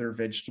hot weather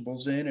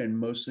vegetables in, and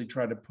mostly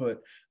try to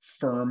put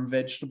firm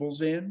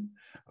vegetables in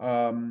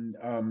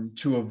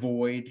to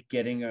avoid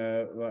getting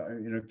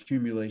an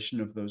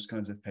accumulation of those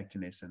kinds of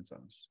pectinase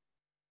enzymes.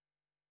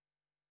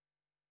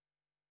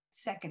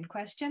 Second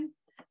question: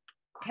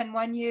 can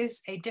one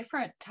use a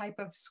different type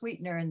of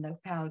sweetener in the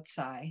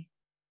Poutsai?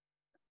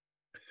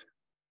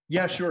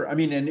 Yeah, sure. I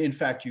mean, and in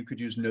fact, you could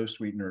use no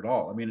sweetener at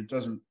all. I mean, it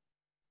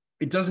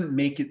doesn't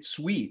make it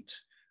sweet.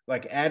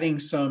 Like adding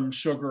some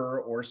sugar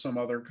or some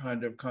other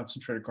kind of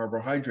concentrated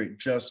carbohydrate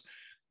just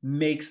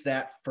makes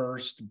that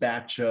first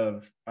batch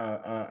of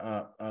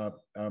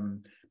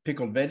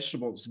pickled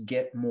vegetables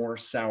get more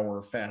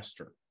sour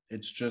faster.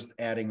 It's just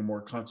adding a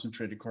more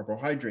concentrated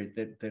carbohydrate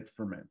that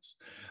ferments.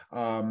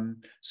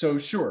 So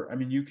sure, I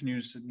mean, you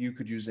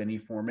could use any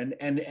form,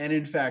 and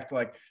in fact,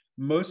 like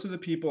most of the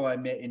people I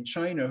met in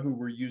China who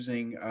were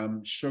using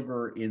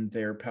sugar in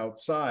their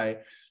Poutsai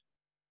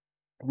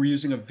were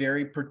using a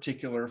very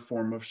particular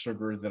form of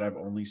sugar that I've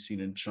only seen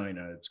in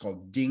China. It's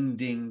called ding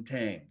ding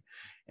tang.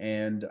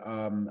 And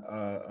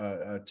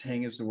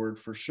tang is the word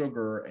for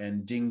sugar,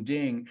 and ding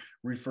ding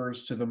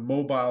refers to the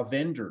mobile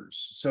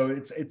vendors. So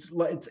it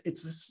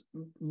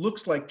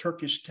looks like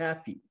Turkish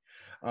taffy.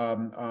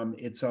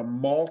 It's a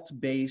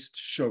malt-based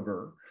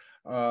sugar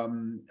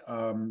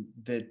that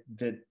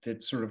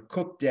sort of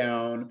cooked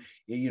down,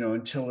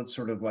 until it's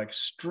sort of like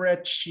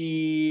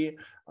stretchy,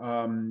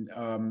 and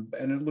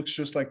it looks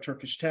just like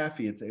Turkish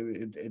taffy.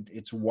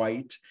 It's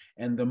white,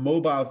 and the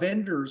mobile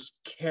vendors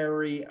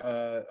carry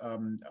a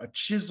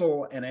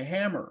chisel and a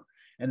hammer.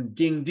 And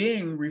ding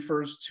ding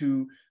refers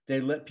to,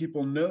 they let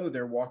people know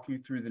they're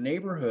walking through the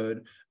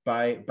neighborhood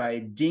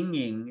by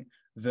dinging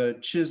the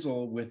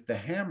chisel with the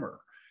hammer.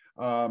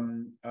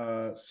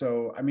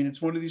 So I mean,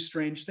 it's one of these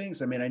strange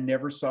things. I mean, I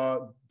never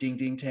saw ding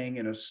ding tang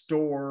in a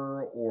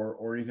store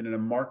or even in a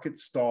market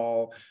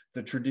stall.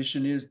 The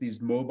tradition is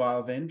these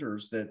mobile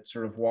vendors that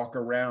sort of walk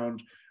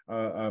around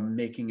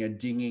making a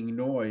dinging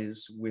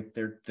noise with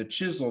the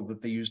chisel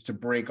that they use to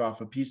break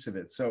off a piece of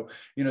it. So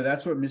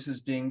that's what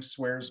Mrs. Ding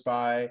swears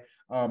by.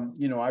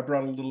 I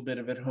brought a little bit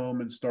of it home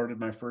and started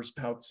my first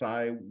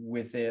Poutsai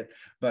with it,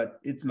 but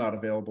it's not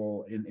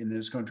available in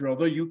this country.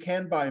 Although you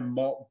can buy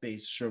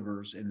malt-based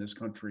sugars in this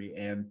country,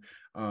 and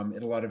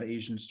in a lot of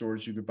Asian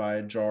stores, you could buy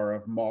a jar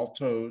of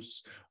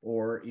maltose,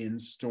 or in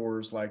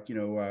stores like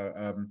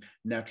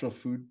natural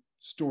food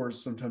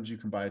stores, sometimes you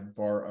can buy a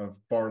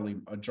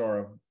jar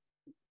of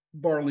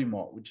barley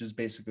malt, which is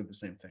basically the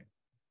same thing.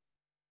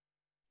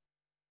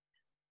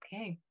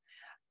 Okay.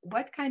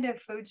 What kind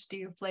of foods do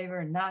you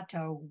flavor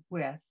natto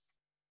with?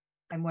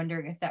 I'm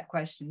wondering if that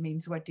question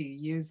means what do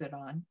you use it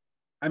on?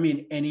 I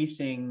mean,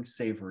 anything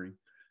savory.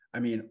 I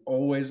mean,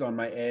 always on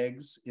my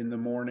eggs in the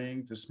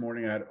morning. This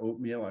morning I had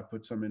oatmeal. I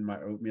put some in my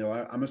oatmeal.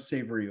 I'm a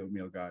savory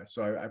oatmeal guy,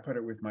 so I put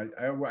it with my.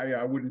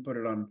 I wouldn't put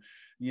it on,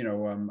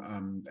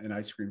 an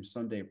ice cream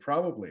sundae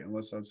probably,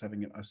 unless I was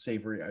having a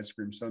savory ice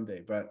cream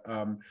sundae. But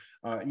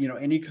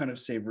any kind of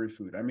savory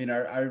food. I mean,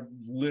 I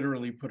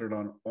literally put it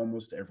on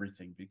almost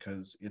everything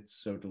because it's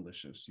so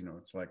delicious.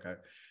 It's like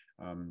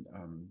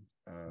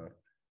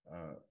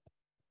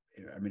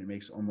I mean, it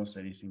makes almost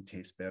anything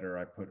taste better.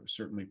 I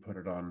certainly put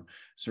it on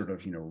sort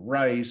of,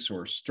 rice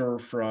or stir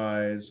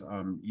fries.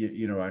 I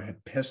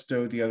had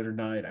pesto the other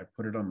night. I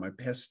put it on my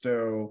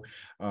pesto.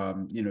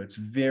 It's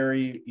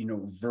very,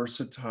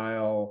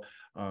 versatile,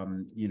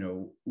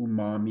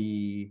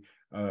 umami,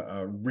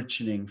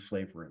 richening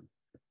flavoring.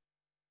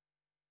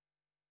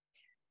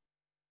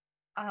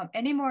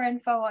 Any more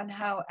info on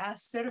how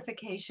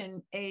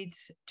acidification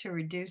aids to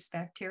reduce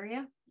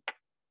bacteria?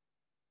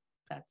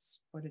 that's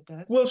what it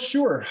does. Well,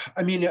 sure.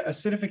 I mean,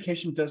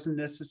 acidification doesn't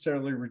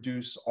necessarily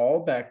reduce all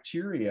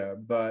bacteria,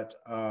 but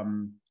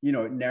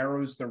it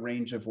narrows the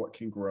range of what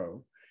can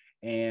grow.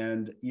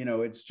 And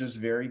it's just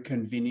very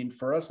convenient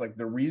for us. Like,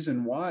 the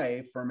reason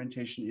why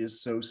fermentation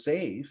is so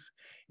safe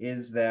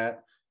is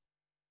that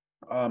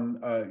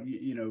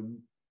the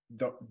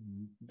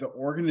the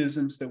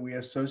organisms that we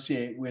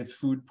associate with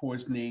food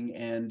poisoning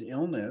and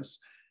illness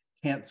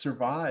can't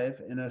survive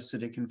in an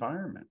acidic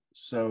environment.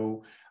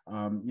 So,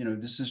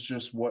 this is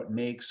just what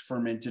makes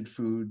fermented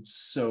foods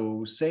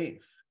so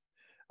safe.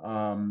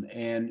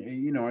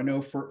 And I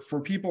know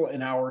for people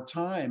in our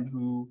time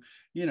who,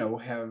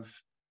 have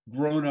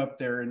grown up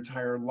their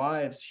entire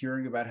lives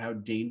hearing about how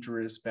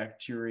dangerous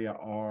bacteria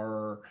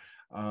are,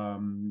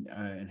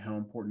 and how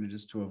important it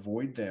is to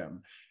avoid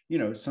them.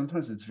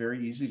 Sometimes it's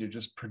very easy to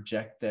just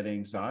project that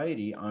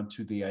anxiety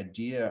onto the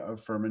idea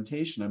of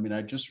fermentation. I mean,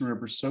 I just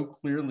remember so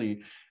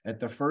clearly at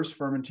the first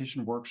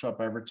fermentation workshop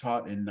I ever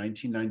taught in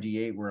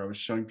 1998, where I was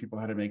showing people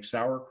how to make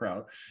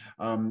sauerkraut.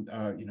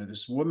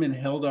 This woman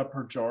held up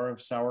her jar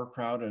of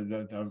sauerkraut of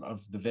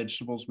the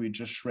vegetables we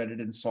just shredded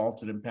and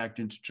salted and packed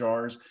into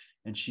jars.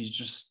 And she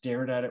just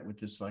stared at it with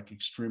this like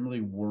extremely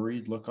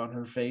worried look on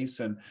her face.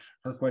 And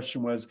her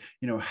question was,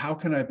 how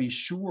can I be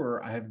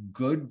sure I have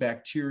good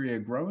bacteria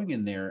growing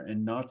in there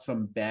and not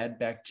some bad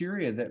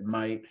bacteria that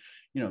might,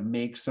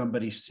 make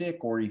somebody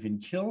sick or even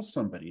kill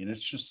somebody? And it's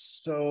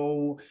just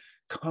so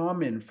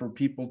common for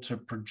people to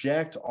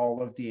project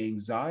all of the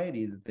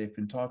anxiety that they've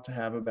been taught to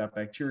have about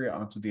bacteria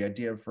onto the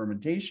idea of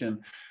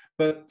fermentation.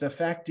 But the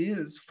fact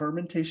is,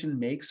 fermentation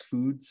makes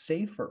food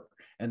safer.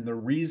 And the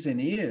reason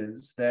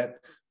is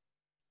that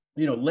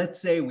let's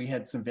say we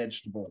had some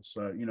vegetables,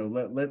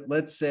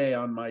 let's say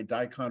on my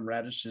daikon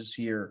radishes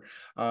here,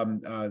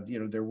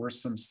 there were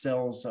some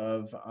cells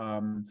of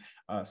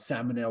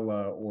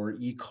salmonella or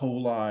E.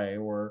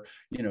 coli, or,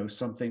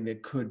 something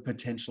that could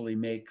potentially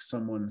make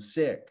someone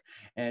sick.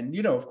 And,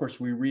 of course,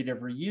 we read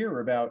every year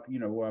about,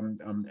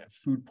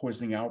 food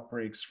poisoning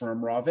outbreaks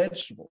from raw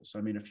vegetables.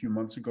 I mean, a few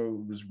months ago,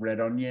 it was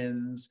red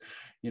onions.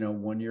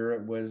 1 year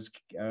it was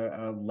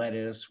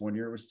lettuce. 1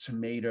 year it was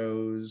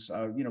tomatoes.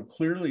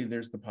 Clearly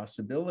there's the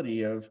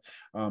possibility of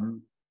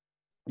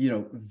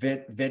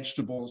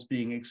vegetables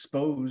being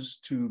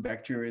exposed to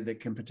bacteria that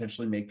can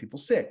potentially make people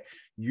sick.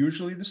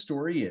 Usually the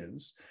story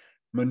is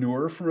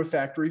manure from a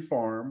factory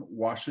farm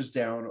washes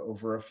down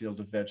over a field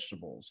of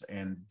vegetables,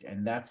 and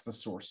that's the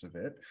source of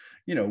it.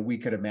 We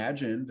could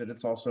imagine that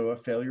it's also a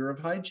failure of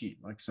hygiene,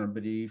 like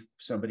somebody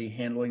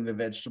handling the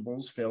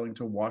vegetables failing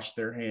to wash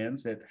their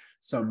hands at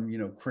some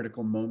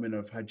critical moment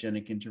of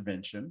hygienic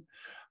intervention.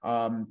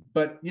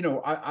 But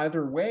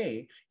either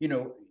way,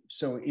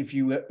 so if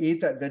you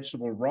ate that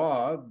vegetable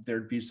raw,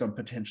 there'd be some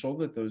potential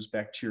that those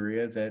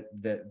bacteria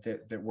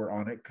that were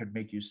on it could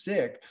make you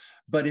sick.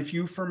 But if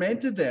you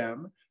fermented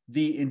them,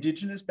 the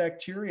indigenous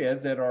bacteria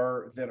that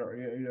are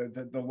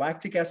the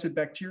lactic acid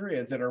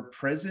bacteria that are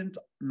present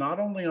not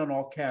only on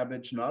all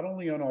cabbage, not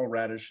only on all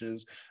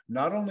radishes,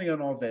 not only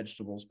on all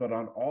vegetables, but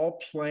on all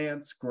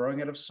plants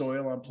growing out of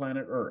soil on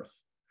planet Earth.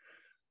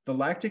 The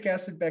lactic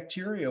acid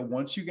bacteria,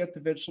 once you get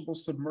the vegetable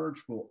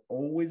submerged, will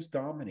always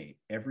dominate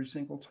every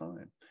single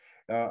time.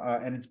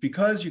 And it's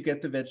because you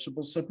get the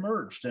vegetables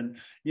submerged. And,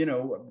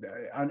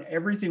 on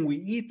everything we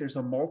eat, there's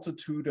a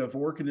multitude of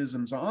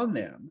organisms on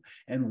them.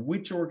 And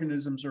which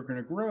organisms are going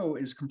to grow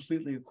is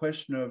completely a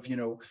question of,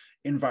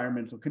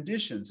 environmental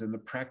conditions. And the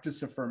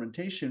practice of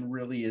fermentation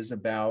really is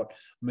about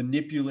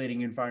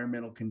manipulating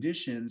environmental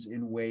conditions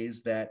in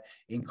ways that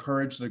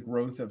encourage the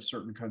growth of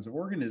certain kinds of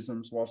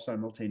organisms while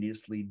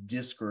simultaneously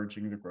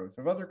discouraging the growth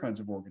of other kinds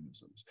of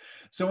organisms.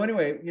 So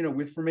anyway,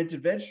 with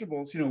fermented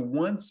vegetables,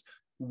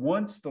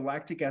 once the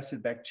lactic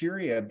acid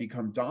bacteria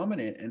become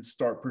dominant and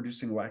start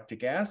producing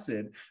lactic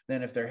acid,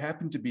 then if there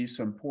happen to be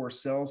some poor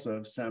cells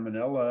of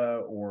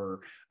salmonella or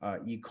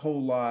E.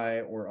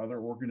 coli or other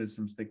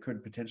organisms that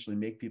could potentially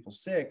make people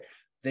sick,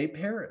 they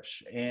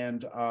perish.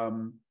 And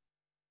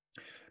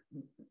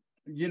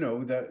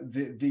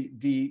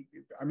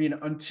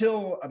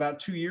until about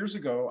 2 years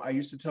ago, I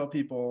used to tell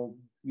people,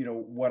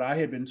 what I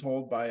had been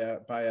told by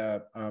a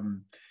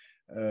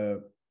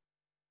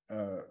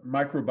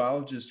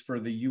microbiologist for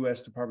the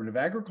U.S. Department of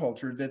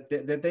Agriculture,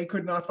 that they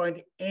could not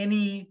find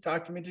any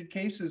documented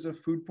cases of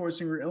food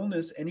poisoning or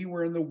illness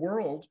anywhere in the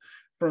world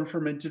from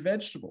fermented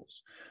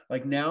vegetables.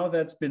 Like, now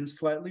that's been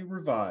slightly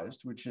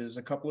revised, which is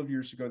a couple of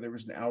years ago, there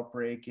was an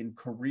outbreak in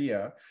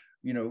Korea,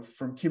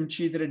 from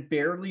kimchi that had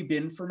barely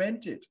been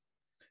fermented.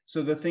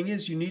 So the thing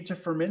is, you need to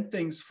ferment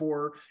things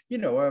for,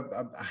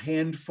 a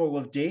handful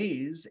of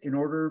days in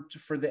order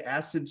for the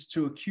acids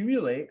to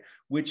accumulate,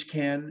 which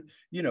can,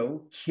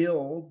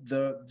 kill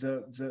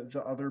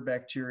the other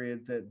bacteria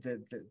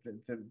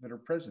that are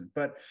present.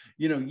 But,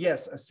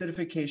 yes,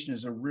 acidification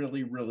is a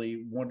really,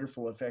 really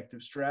wonderful,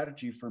 effective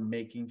strategy for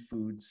making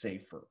food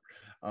safer.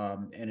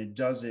 And it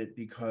does it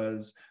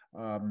because,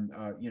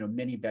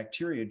 many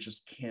bacteria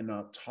just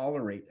cannot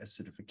tolerate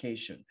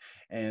acidification.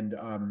 And,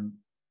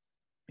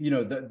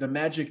 the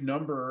magic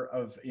number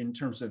of in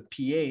terms of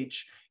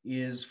pH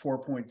is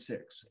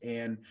 4.6.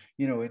 And,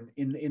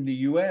 in the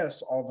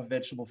US, all the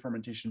vegetable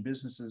fermentation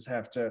businesses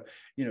have to,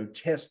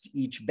 test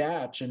each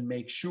batch and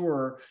make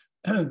sure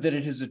that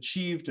it has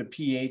achieved a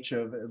pH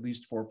of at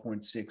least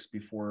 4.6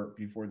 before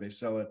they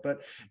sell it.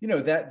 But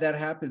that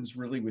happens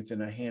really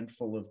within a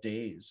handful of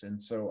days.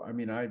 And so I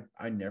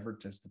never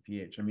test the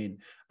pH.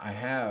 I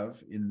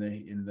have in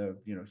the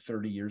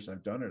 30 years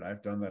I've done it.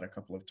 I've done that a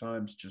couple of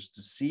times just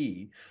to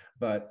see.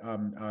 But it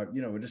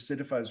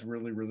acidifies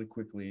really, really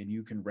quickly, and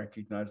you can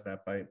recognize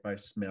that by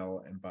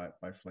smell and by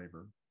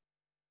flavor.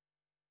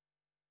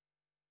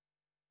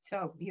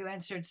 So you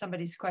answered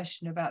somebody's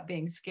question about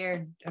being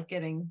scared of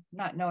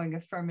not knowing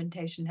if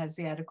fermentation has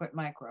the adequate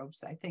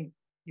microbes. I think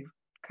you've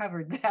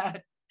covered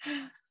that.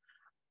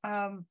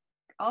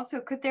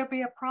 Also, could there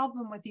be a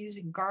problem with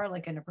using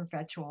garlic in a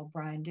perpetual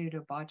brine due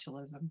to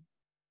botulism?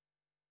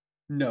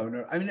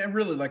 No. I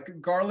really, like,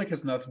 garlic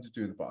has nothing to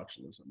do with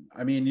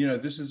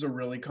botulism. This is a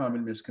really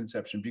common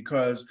misconception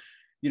because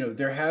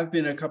there have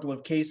been a couple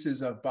of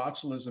cases of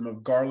botulism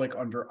of garlic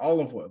under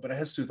olive oil, but it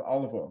has to do with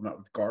olive oil, not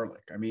with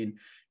garlic.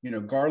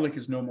 Garlic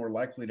is no more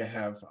likely to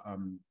have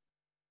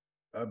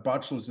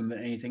botulism than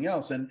anything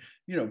else. And,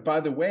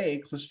 by the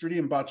way,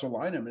 Clostridium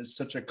botulinum is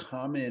such a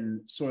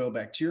common soil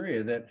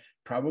bacteria that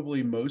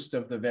probably most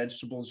of the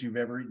vegetables you've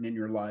ever eaten in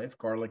your life,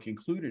 garlic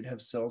included,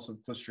 have cells of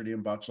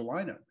Clostridium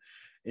botulinum.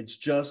 It's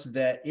just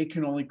that it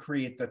can only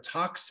create the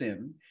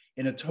toxin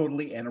in a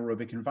totally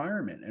anaerobic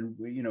environment, and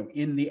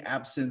in the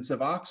absence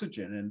of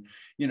oxygen.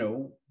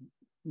 And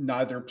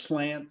neither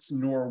plants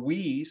nor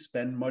we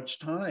spend much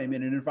time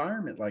in an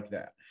environment like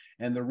that.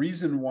 And the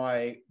reason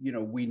why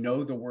we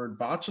know the word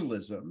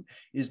botulism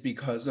is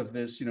because of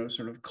this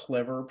sort of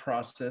clever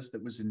process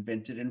that was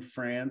invented in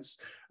France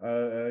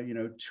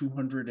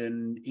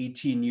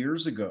 218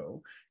 years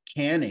ago,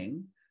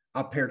 canning,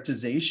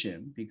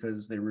 apertization,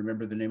 because they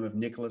remember the name of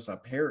Nicholas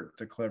Appert,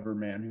 the clever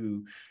man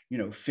who,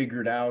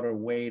 figured out a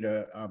way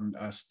to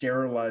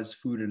sterilize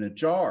food in a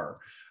jar.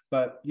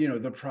 But,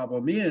 the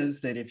problem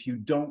is that if you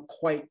don't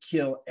quite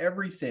kill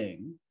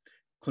everything,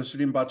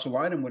 Clostridium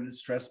botulinum, when it's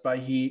stressed by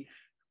heat,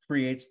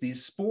 creates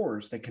these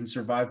spores that can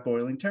survive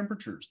boiling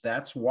temperatures.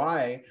 That's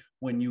why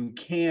when you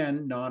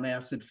can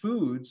non-acid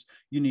foods,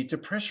 you need to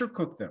pressure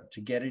cook them to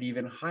get it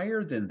even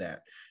higher than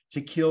that,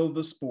 to kill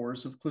the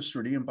spores of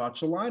Clostridium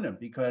botulinum,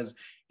 because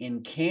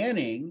in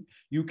canning,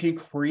 you can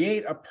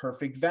create a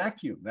perfect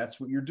vacuum.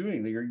 That's what you're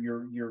doing.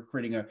 You're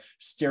creating a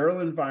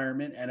sterile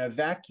environment and a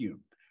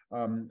vacuum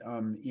in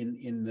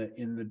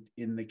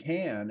the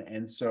can.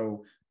 And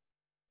so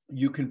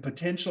you can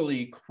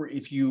potentially,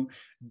 if you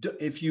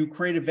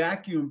create a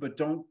vacuum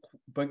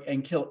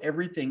and kill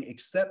everything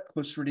except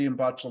Clostridium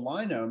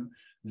botulinum,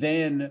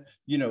 then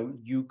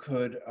you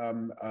could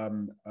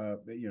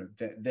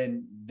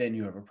then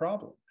you have a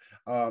problem.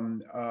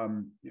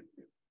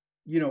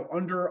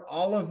 Under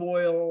olive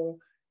oil,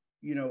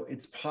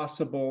 it's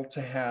possible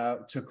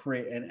to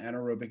create an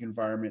anaerobic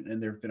environment,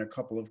 and there have been a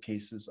couple of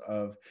cases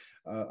of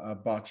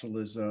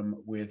botulism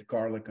with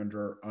garlic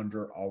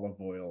under olive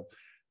oil.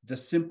 The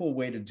simple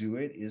way to do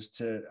it is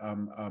to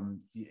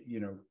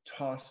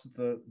toss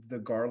the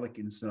garlic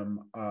in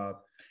some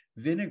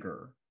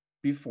vinegar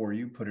before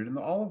you put it in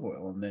the olive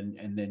oil, and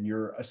then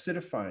you're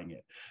acidifying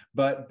it.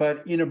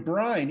 But in a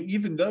brine,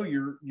 even though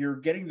you're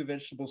getting the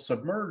vegetables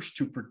submerged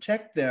to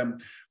protect them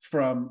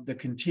from the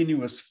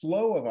continuous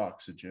flow of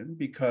oxygen,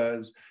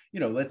 because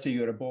let's say you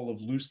had a bowl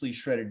of loosely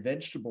shredded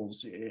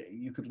vegetables,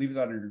 you could leave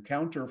that on your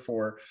counter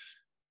for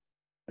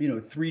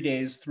 3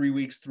 days, 3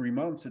 weeks, 3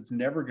 months. It's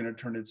never going to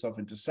turn itself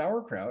into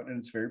sauerkraut, and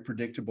it's very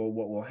predictable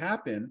what will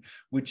happen,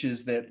 which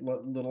is that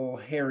little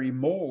hairy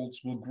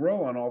molds will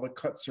grow on all the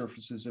cut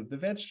surfaces of the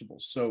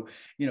vegetables. So,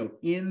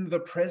 in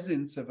the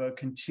presence of a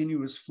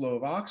continuous flow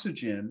of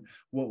oxygen,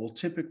 what will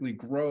typically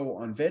grow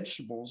on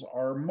vegetables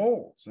are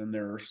molds, and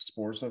there are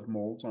spores of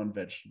molds on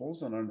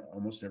vegetables and on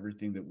almost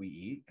everything that we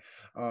eat.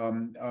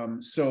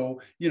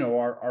 So,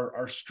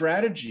 our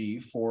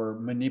strategy for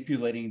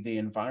manipulating the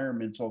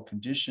environmental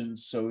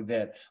conditions so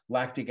that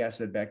lactic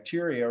acid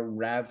bacteria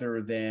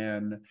rather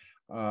than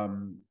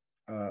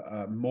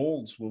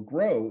molds will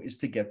grow is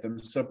to get them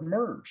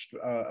submerged.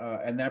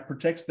 And that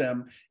protects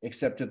them,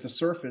 except at the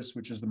surface,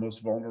 which is the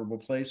most vulnerable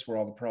place where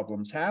all the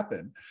problems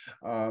happen.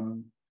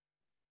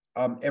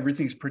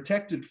 Everything's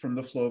protected from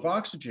the flow of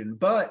oxygen,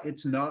 but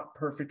it's not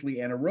perfectly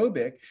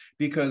anaerobic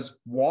because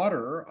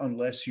water,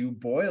 unless you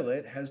boil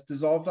it, has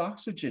dissolved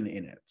oxygen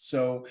in it.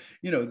 So,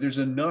 there's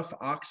enough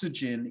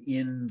oxygen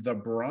in the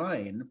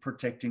brine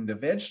protecting the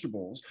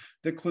vegetables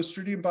that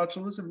Clostridium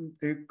botulism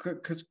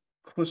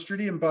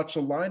Clostridium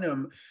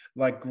botulinum,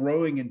 like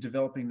growing and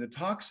developing the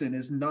toxin,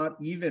 is not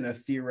even a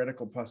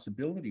theoretical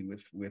possibility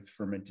with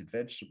fermented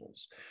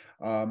vegetables.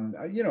 I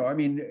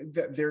mean,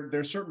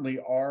 there certainly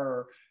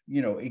are,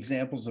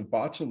 examples of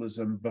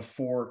botulism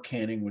before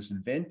canning was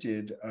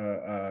invented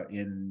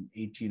in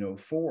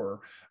 1804,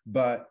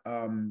 but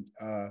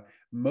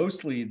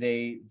mostly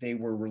they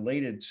were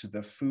related to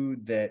the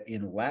food that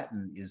in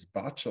Latin is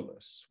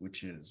botulus,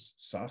 which is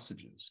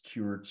sausages,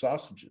 cured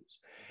sausages.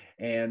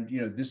 And,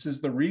 this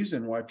is the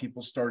reason why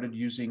people started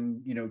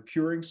using,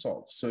 curing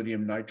salts,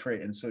 sodium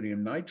nitrate and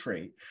sodium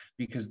nitrate,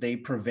 because they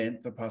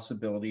prevent the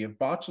possibility of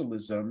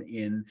botulism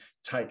in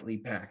tightly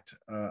packed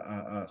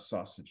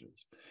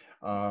sausages.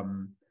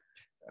 And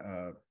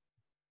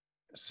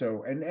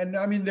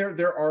I mean,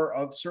 there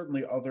are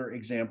certainly other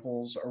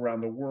examples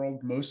around the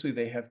world. Mostly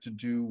they have to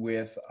do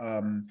with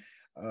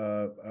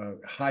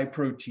high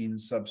protein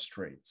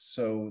substrates.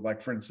 So, like,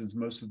 for instance,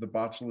 most of the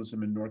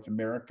botulism in North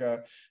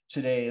America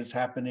today is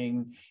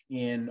happening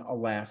in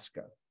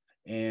Alaska.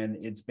 And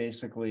it's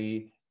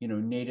basically,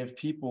 native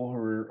people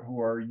who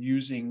are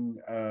using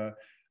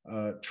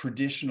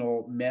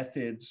traditional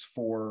methods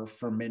for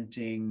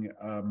fermenting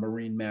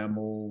marine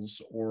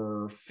mammals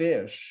or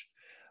fish,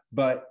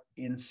 but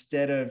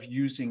instead of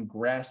using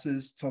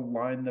grasses to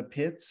line the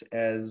pits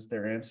as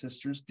their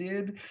ancestors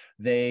did,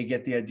 they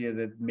get the idea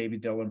that maybe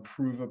they'll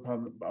improve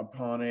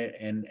upon it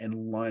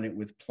and line it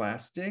with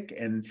plastic.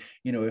 And,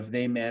 if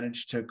they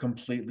manage to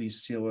completely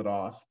seal it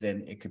off,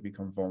 then it could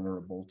become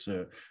vulnerable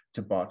to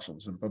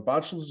botulism. But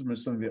botulism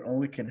is something that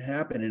only can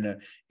happen in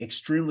an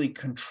extremely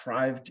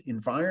contrived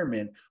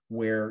environment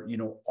where,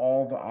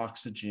 all the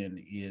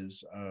oxygen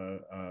is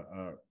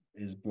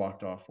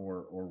blocked off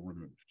or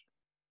removed.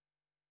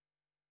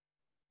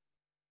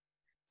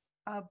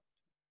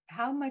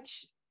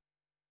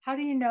 How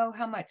do you know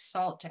how much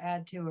salt to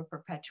add to a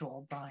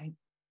perpetual brine?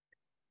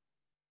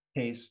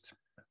 Taste.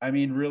 I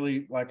mean,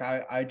 really, like,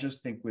 I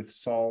just think with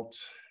salt,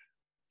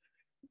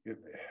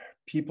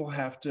 people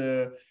have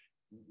to,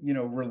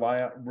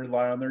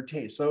 rely on their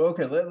taste. So,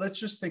 okay, let's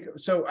just think.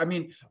 So, I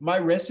mean, my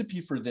recipe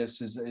for this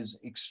is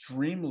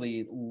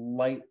extremely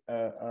light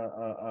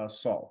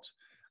salt.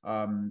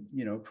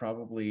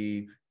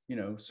 Probably,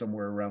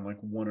 somewhere around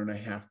like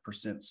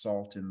 1.5%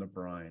 salt in the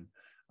brine.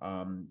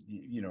 I'd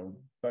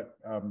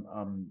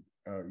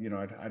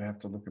have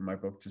to look in my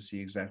book to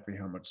see exactly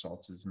how much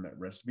salt is in that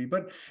recipe.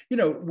 But,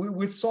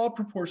 with salt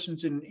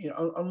proportions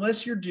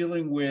unless you're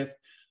dealing with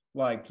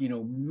like,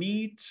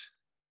 meat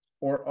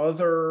or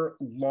other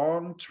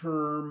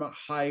long-term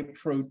high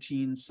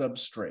protein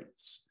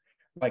substrates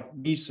like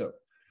miso,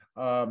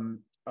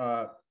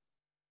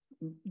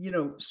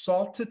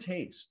 salt to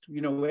taste,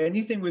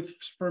 anything with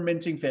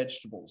fermenting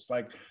vegetables,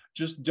 like,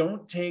 just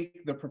don't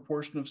take the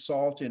proportion of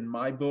salt in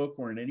my book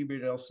or in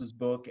anybody else's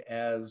book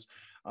as,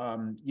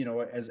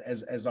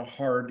 as a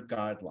hard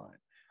guideline.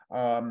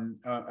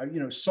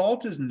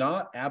 Salt is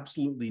not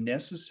absolutely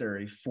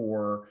necessary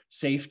for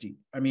safety.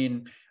 I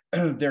mean,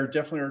 there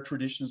definitely are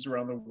traditions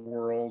around the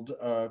world,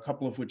 a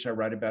couple of which I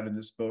write about in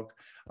this book,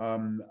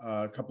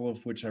 a couple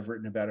of which I've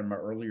written about in my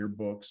earlier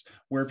books,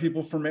 where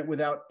people ferment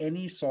without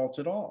any salt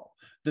at all.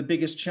 The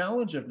biggest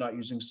challenge of not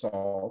using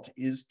salt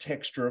is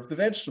texture of the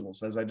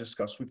vegetables, as I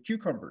discussed with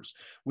cucumbers.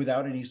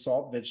 Without any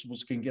salt,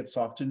 vegetables can get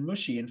soft and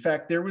mushy. In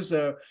fact, there was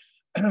a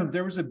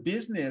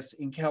business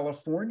in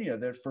California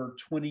that for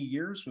 20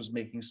 years was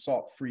making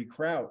salt-free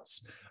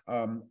krauts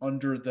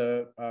under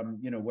the,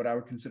 what I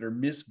would consider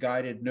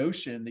misguided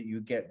notion that you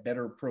get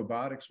better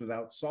probiotics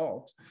without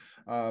salt.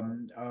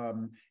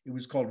 It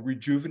was called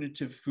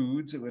Rejuvenative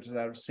Foods. It was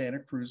out of Santa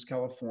Cruz,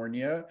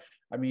 California.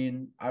 I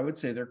mean, I would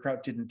say their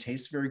kraut didn't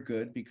taste very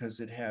good because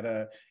it had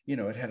a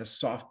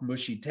soft,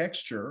 mushy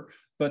texture,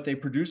 but they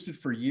produced it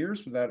for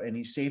years without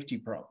any safety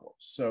problems.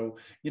 So,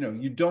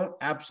 you don't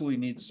absolutely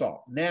need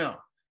salt. Now,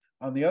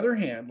 on the other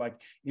hand, like,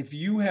 if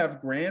you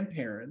have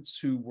grandparents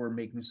who were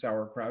making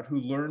sauerkraut, who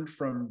learned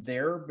from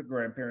their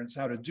grandparents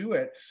how to do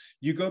it,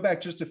 you go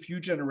back just a few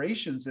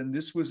generations, and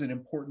this was an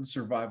important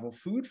survival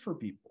food for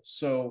people.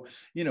 So,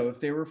 if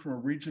they were from a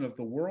region of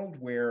the world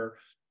where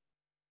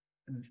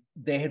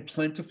they had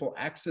plentiful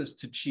access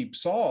to cheap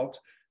salt,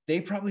 they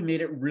probably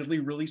made it really,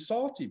 really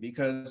salty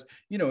because,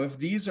 if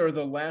these are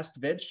the last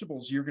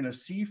vegetables you're going to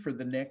see for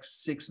the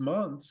next 6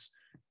 months,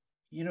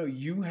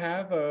 you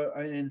have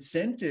an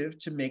incentive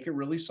to make it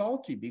really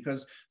salty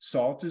because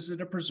salt is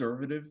a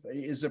preservative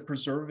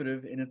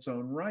in its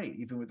own right,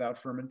 even without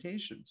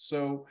fermentation.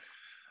 So,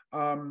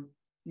 a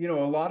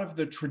lot of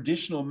the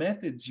traditional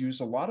methods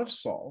use a lot of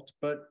salt,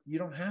 but you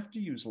don't have to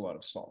use a lot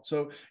of salt.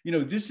 So,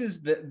 this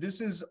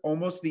is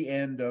almost the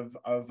end of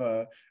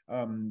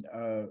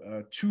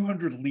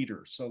 200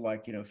 liters. So,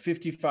 like,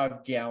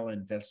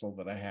 55-gallon vessel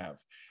that I have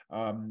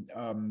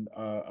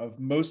of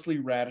mostly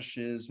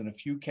radishes and a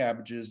few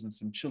cabbages and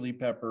some chili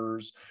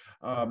peppers.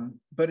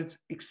 But it's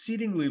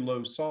exceedingly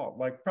low salt,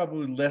 like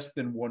probably less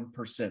than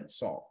 1%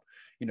 salt.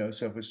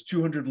 So if it's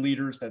 200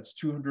 liters, that's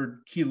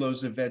 200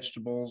 kilos of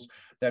vegetables.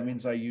 That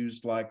means I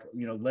used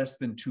less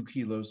than 2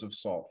 kilos of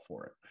salt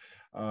for it.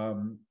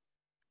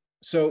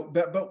 So,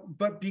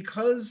 but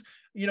because,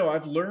 you know,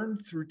 I've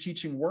learned through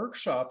teaching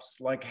workshops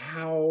like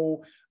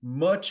how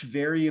much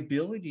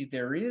variability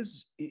there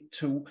is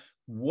to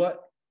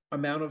what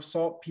amount of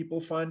salt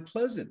people find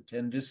pleasant.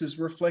 And this is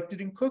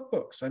reflected in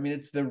cookbooks. I mean,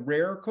 it's the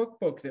rare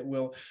cookbook that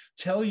will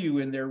tell you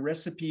in their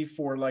recipe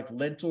for like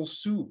lentil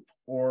soup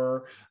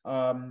or you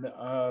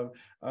know,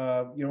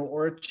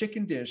 or a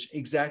chicken dish,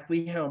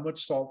 exactly how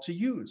much salt to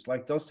use.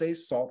 Like they'll say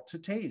salt to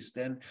taste,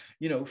 and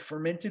you know,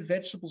 fermented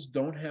vegetables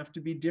don't have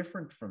to be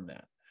different from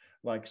that.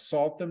 Like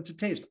salt them to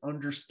taste.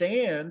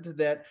 Understand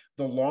that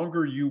the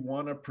longer you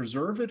want to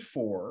preserve it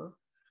for,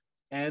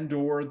 and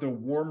or the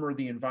warmer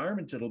the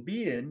environment it'll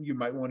be in, you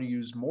might want to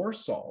use more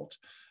salt.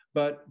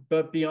 But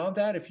beyond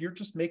that, if you're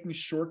just making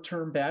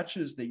short-term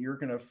batches that you're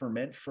going to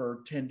ferment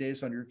for 10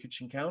 days on your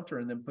kitchen counter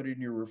and then put it in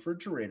your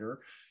refrigerator,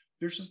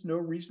 there's just no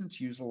reason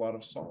to use a lot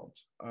of salt.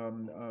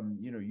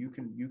 You know, you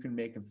can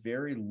make a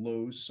very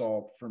low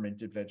salt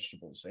fermented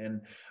vegetables,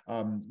 and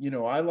you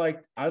know, I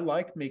like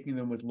making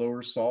them with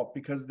lower salt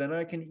because then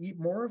I can eat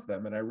more of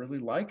them, and I really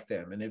like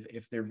them. And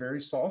if they're very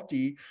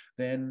salty,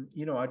 then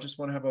you know, I just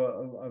want to have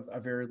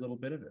a very little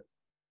bit of it.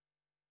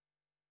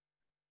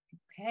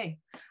 Okay.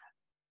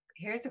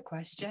 Here's a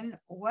question.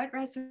 What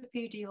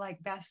recipe do you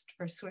like best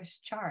for Swiss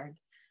chard?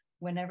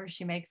 Whenever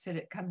she makes it,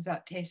 it comes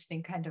out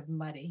tasting kind of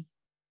muddy.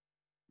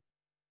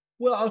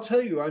 Well, I'll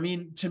tell you, I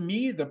mean, to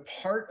me, the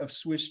part of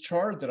Swiss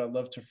chard that I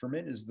love to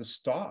ferment is the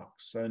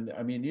stalks. And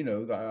I mean, you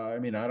know, I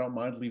mean, I don't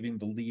mind leaving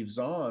the leaves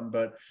on,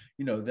 but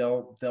you know,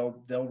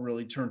 they'll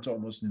really turn to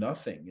almost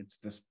nothing. It's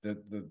this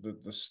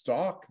the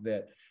stalk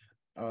that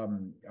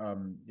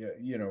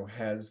you know,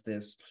 has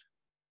this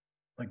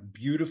like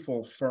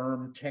beautiful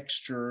firm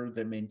texture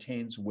that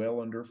maintains well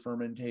under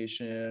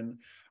fermentation.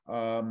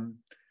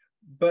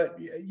 But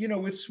you know,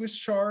 with Swiss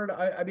chard,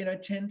 I mean, I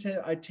tend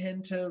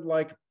to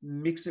like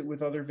mix it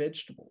with other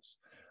vegetables.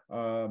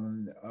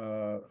 So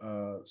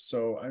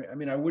I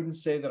mean, I wouldn't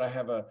say that I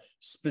have a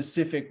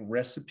specific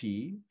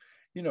recipe.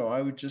 You know,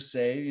 I would just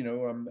say, you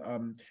know,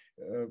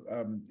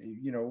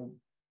 you know,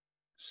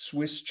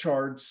 Swiss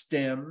chard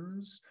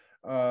stems,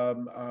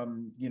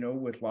 you know,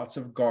 with lots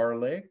of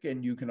garlic,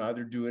 and you can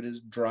either do it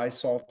as dry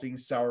salting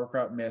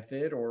sauerkraut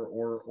method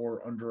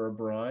or under a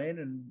brine,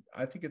 and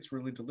I think it's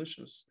really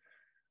delicious.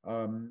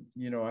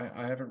 You know,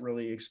 I haven't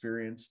really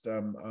experienced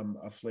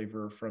a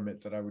flavor from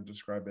it that I would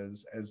describe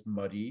as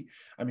muddy.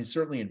 I mean,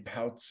 certainly in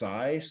Pao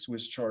Tsai,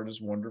 Swiss chard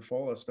is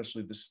wonderful,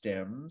 especially the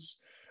stems.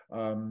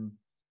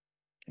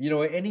 You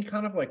know, any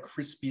kind of like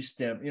crispy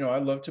stem. You know, I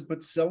love to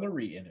put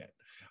celery in it.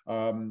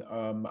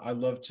 I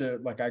love to,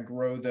 like, I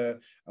grow the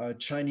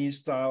Chinese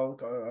style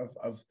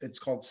of it's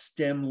called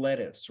stem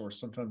lettuce, or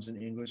sometimes in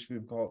English we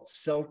call it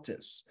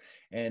celtis.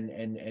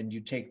 And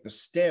you take the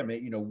stem,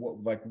 it, you know,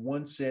 like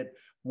once it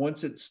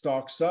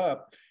stalks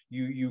up,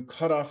 you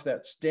cut off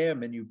that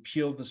stem and you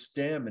peel the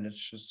stem, and it's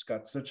just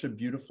got such a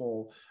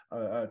beautiful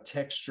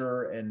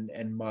texture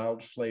and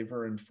mild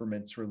flavor, and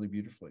ferments really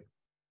beautifully.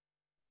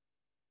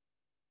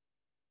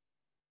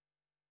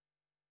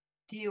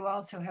 Do you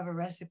also have a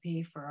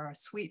recipe for a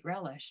sweet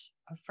relish,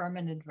 a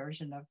fermented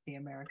version of the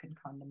American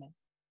condiment?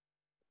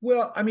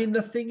 Well, I mean,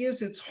 the thing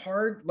is, it's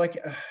hard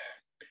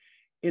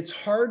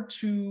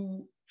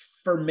to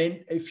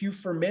ferment. If you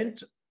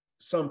ferment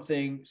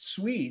something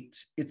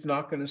sweet, it's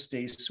not going to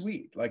stay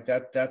sweet. Like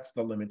that's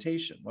the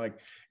limitation. Like,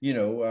 you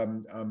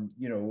know,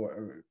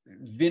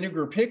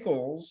 vinegar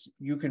pickles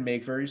you can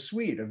make very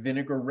sweet. A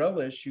vinegar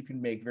relish you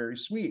can make very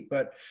sweet.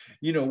 But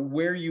you know,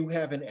 where you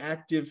have an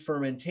active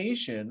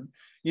fermentation,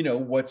 you know,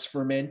 what's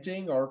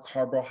fermenting are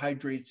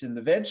carbohydrates in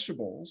the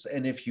vegetables,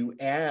 and if you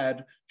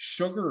add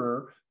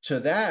sugar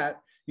to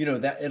that, you know,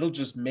 that it'll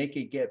just make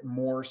it get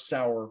more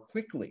sour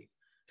quickly.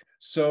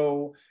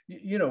 So,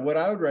 you know, what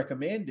I would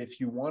recommend if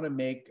you want to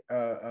make,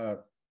 you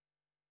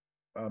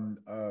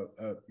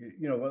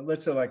know,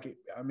 let's say, like,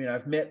 I mean,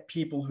 I've met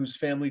people whose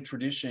family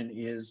tradition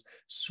is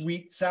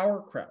sweet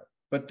sauerkraut,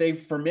 but they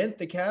ferment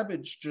the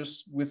cabbage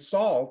just with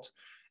salt,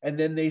 and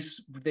then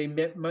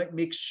might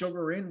mix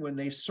sugar in when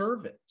they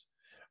serve it.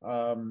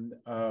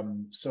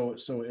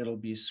 So it'll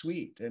be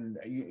sweet. And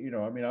you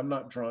know, I mean, I'm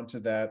not drawn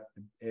to that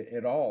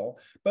at all.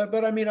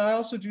 But I mean, I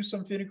also do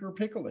some vinegar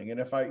pickling, and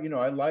if I, you know,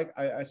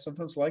 I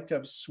sometimes like to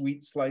have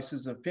sweet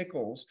slices of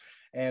pickles,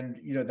 and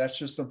you know, that's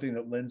just something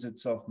that lends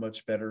itself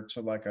much better to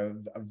like a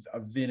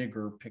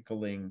vinegar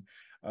pickling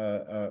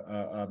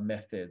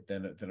method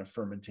than a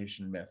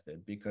fermentation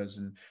method, because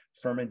in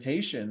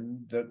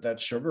fermentation that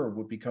sugar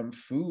would become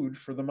food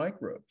for the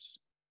microbes.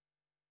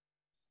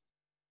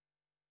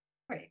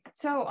 Great.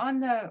 So on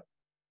the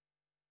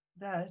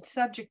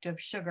subject of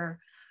sugar,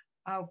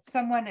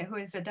 someone who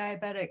is a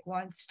diabetic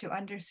wants to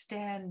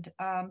understand,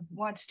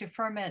 wants to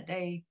ferment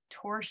a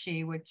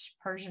torshi, which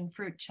Persian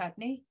fruit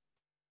chutney.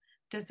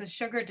 Does the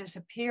sugar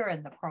disappear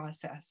in the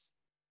process?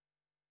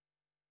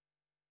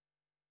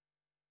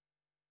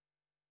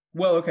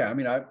 Well, okay. I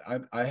mean,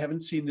 I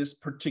haven't seen this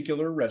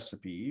particular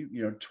recipe.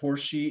 You know,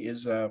 torshi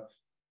is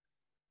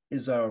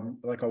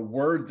like a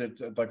word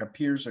that like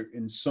appears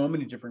in so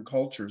many different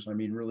cultures. I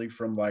mean, really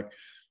from like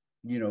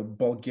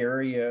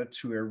Bulgaria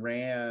to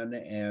Iran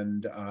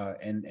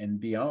and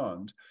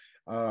beyond.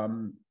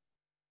 But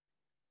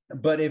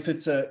if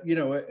it's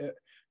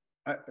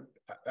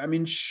I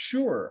mean,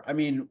 sure. I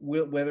mean,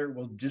 whether it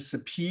will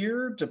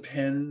disappear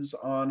depends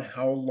on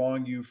how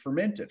long you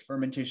ferment it.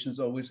 Fermentation is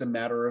always a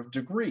matter of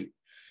degree.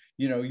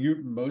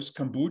 Most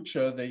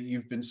kombucha that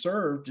you've been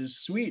served is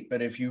sweet,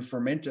 but if you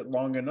ferment it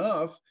long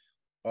enough,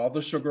 all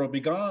the sugar will be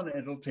gone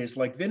and it'll taste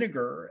like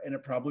vinegar, and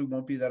it probably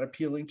won't be that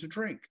appealing to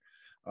drink.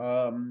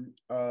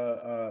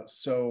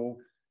 So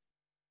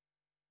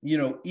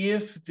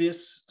if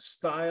this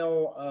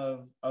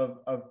style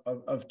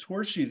of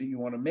torshi that you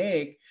want to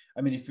make,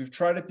 I mean, if you've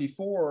tried it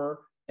before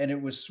and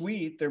it was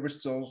sweet, there was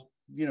still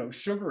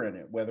sugar in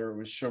it, whether it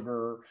was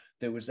sugar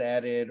that was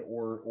added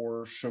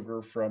or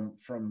sugar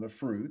from the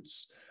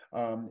fruits.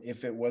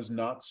 If it was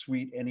not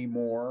sweet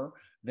anymore,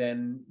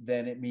 then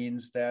it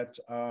means that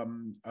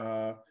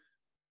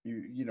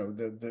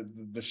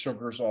the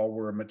sugars all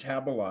were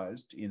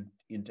metabolized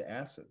into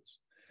acids.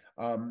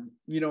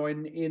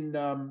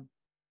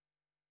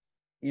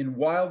 In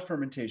Wild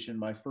Fermentation,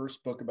 my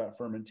first book about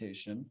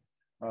fermentation,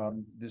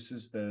 this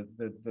is the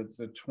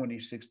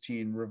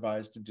 2016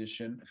 revised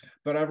edition,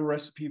 but I have a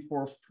recipe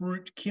for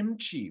fruit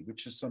kimchi,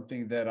 which is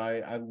something that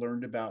I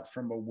learned about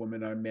from a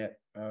woman I met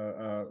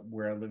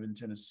where I live in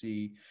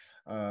Tennessee,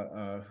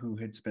 who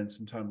had spent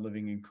some time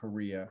living in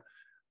Korea.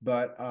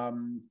 But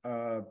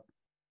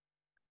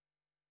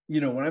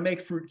when I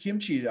make fruit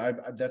kimchi,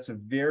 that's a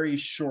very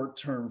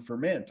short-term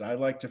ferment. I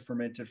like to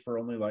ferment it for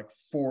only like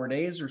 4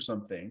 days or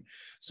something,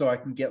 so I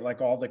can get like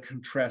all the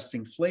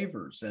contrasting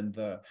flavors and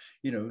the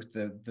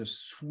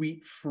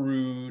sweet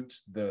fruit,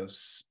 the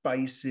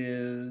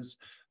spices,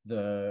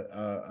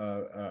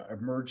 the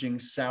emerging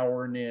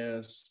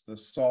sourness, the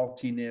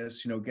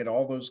saltiness, get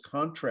all those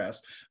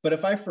contrasts. But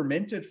if I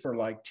ferment it for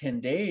like 10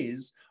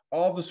 days,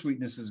 all the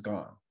sweetness is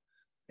gone.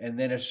 And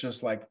then it's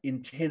just like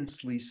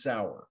intensely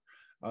sour.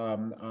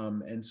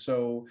 And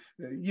so,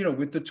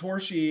 with the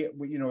torshi,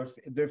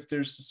 if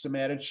there's some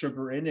added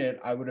sugar in it,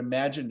 I would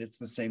imagine it's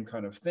the same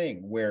kind of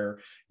thing where,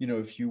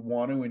 if you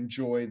want to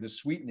enjoy the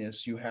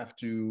sweetness, you have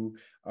to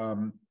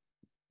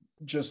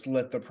just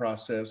let the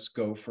process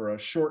go for a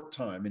short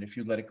time. And if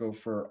you let it go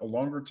for a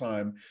longer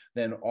time,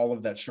 then all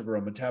of that sugar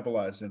will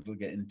metabolize and it'll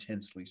get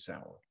intensely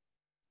sour.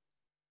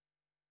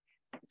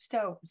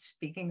 So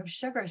speaking of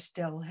sugar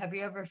still, have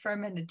you ever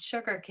fermented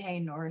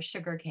sugarcane or a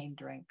sugarcane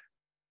drink?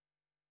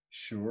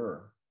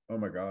 Sure. Oh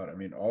my God. I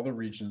mean, all the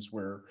regions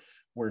where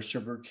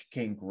sugar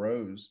cane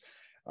grows,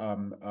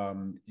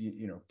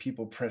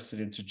 people press it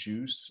into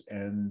juice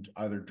and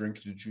either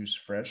drink the juice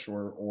fresh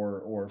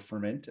or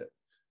ferment it.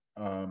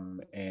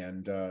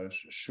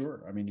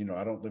 Sure. I mean,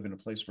 I don't live in a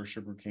place where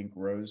sugar cane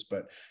grows,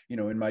 but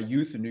in my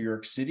youth in New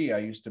York City, I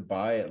used to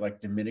buy at like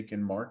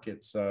Dominican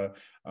markets,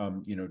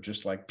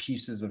 just like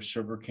pieces of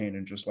sugar cane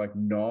and just like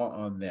gnaw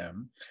on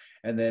them.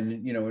 And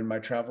then, in my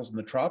travels in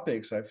the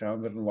tropics, I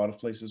found that in a lot of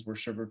places where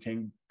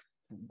sugarcane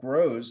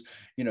grows,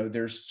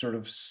 there's sort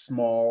of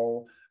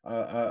small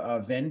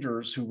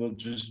vendors who will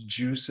just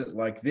juice it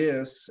like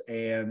this.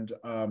 And,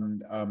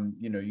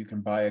 you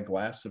can buy a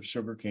glass of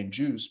sugarcane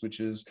juice,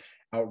 which is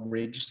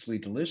outrageously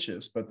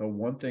delicious. But the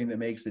one thing that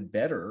makes it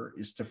better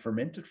is to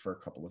ferment it for a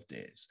couple of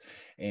days.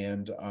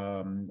 And,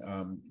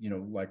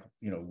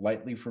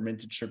 lightly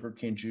fermented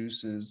sugarcane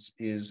juice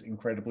is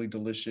incredibly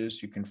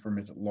delicious. You can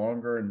ferment it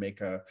longer and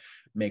make a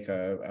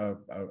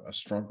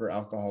stronger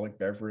alcoholic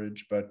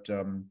beverage. But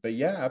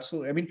yeah,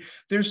 absolutely. I mean,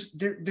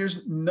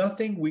 there's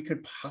nothing we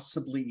could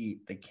possibly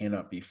eat that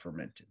cannot be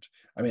fermented.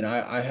 I mean,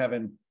 I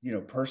haven't,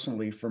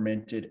 personally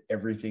fermented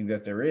everything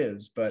that there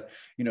is, but,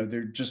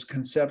 they're just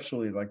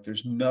conceptually like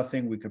there's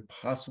nothing we could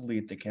possibly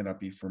eat that cannot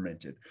be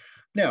fermented.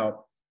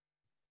 Now,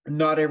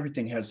 not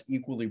everything has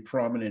equally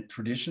prominent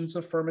traditions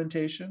of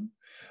fermentation.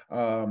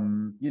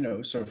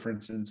 So for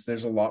instance,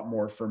 there's a lot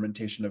more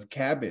fermentation of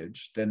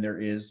cabbage than there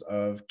is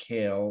of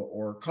kale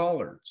or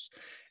collards.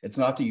 It's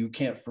not that you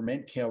can't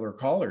ferment kale or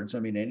collards. I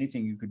mean,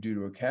 anything you could do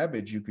to a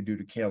cabbage, you could do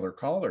to kale or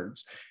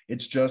collards.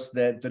 It's just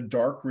that the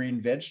dark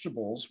green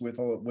vegetables with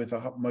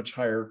a much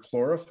higher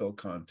chlorophyll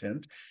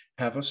content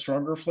have a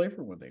stronger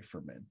flavor when they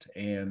ferment.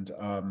 And,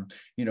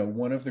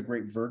 one of the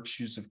great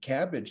virtues of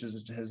cabbage is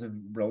it has a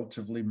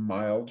relatively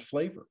mild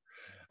flavor.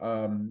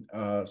 I've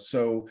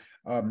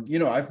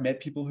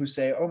met people who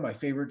say, oh, my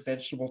favorite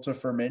vegetable to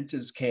ferment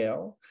is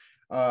kale.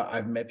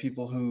 I've met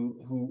people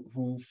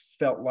who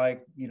felt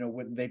like,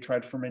 when they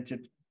tried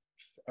fermented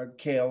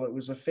kale, it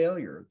was a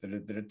failure,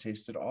 that it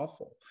tasted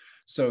awful.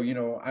 So,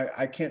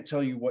 I can't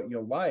tell you what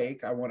you'll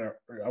like. I want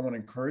to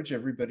encourage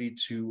everybody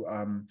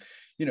to,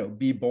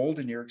 be bold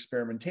in your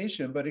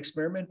experimentation, but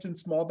experiment in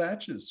small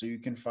batches so you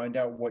can find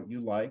out what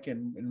you like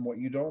and what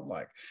you don't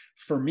like.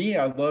 For me,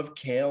 I love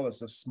kale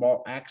as a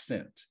small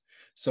accent.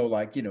 So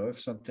like,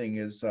 if something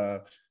is,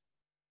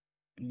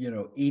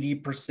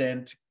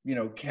 80%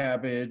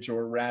 cabbage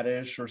or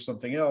radish or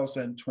something else,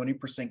 and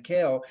 20%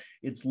 kale,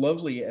 it's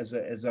lovely as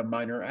a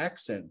minor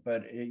accent.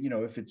 But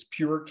if it's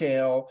pure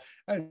kale,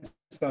 it's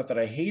not that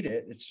I hate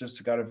it. It's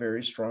just got a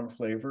very strong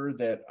flavor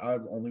that I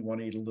only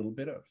want to eat a little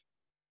bit of.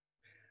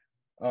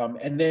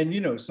 And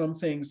then, some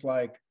things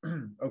like,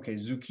 okay,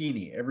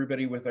 zucchini.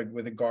 Everybody with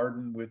a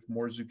garden with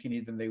more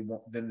zucchini than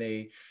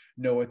they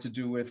know what to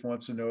do with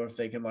wants to know if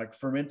they can like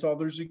ferment all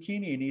their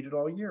zucchini and eat it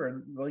all year.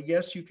 And well,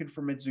 yes, you can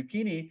ferment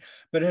zucchini,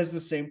 but it has the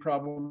same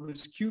problem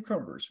as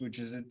cucumbers, which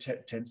is it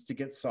tends to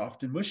get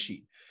soft and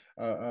mushy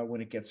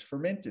when it gets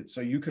fermented.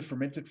 So you could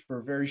ferment it for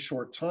a very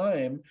short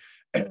time,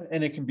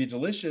 and it can be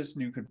delicious,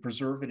 and you could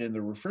preserve it in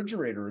the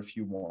refrigerator if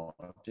you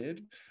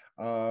wanted.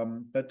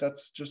 But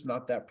that's just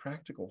not that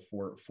practical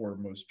for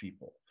most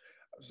people.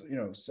 So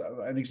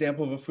an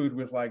example of a food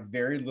with like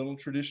very little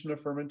tradition of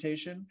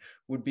fermentation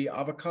would be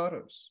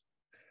avocados.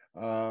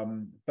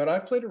 But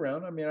I've played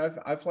around. I mean,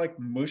 I've like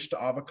mushed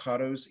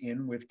avocados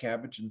in with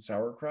cabbage and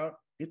sauerkraut.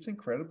 It's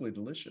incredibly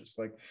delicious.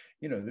 Like,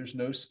 there's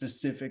no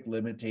specific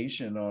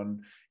limitation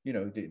on,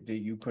 that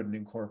you couldn't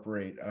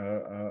incorporate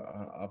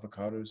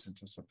avocados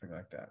into something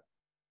like that.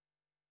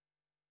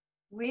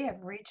 We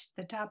have reached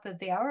the top of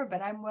the hour,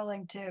 but I'm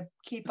willing to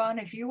keep on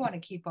if you want to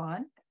keep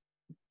on.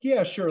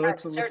 Yeah, sure. I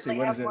Let's see. certainly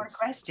What have is it? more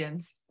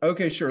questions.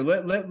 Okay, sure.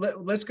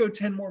 Let's go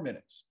 10 more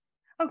minutes.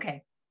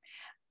 Okay.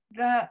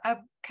 A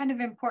kind of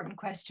important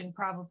question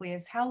probably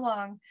is, how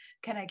long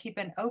can I keep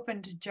an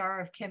opened jar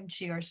of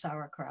kimchi or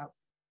sauerkraut?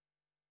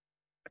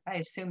 I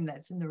assume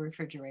that's in the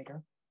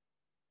refrigerator.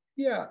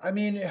 Yeah, I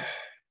mean,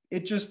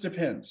 it just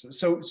depends.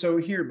 So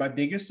here, my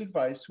biggest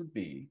advice would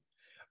be,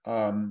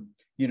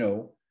 you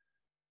know,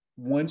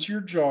 once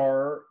your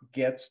jar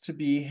gets to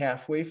be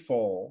halfway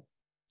full,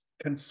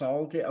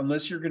 consolidate,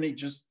 unless you're going to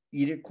just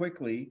eat it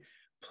quickly,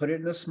 put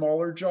it in a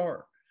smaller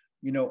jar.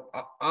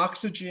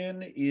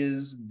 Oxygen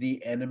is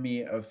the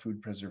enemy of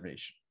food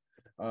preservation.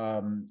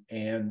 When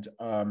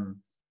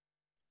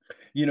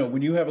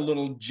you have a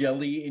little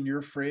jelly in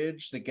your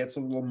fridge that gets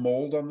a little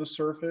mold on the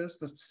surface,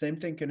 the same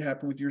thing can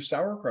happen with your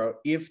sauerkraut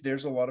if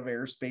there's a lot of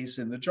airspace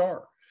in the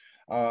jar.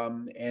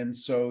 And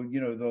so,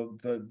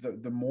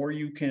 the more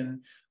you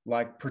can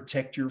like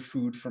protect your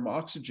food from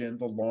oxygen,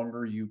 the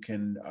longer you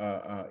can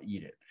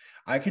eat it.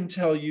 I can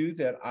tell you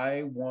that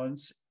I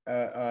once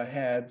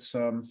had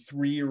some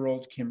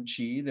 3-year-old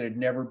kimchi that had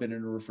never been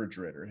in a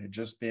refrigerator. It had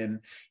just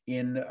been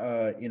in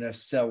a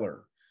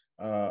cellar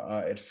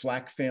at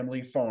Flack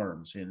Family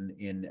Farms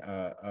in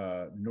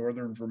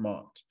northern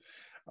Vermont.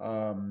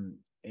 I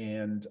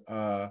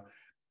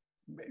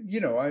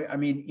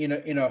mean,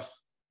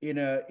 in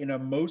a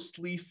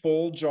mostly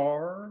full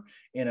jar,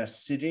 in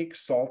acidic,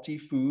 salty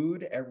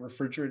food at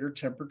refrigerator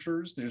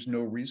temperatures, there's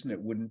no reason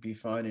it wouldn't be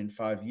fine in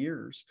 5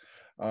 years.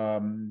 I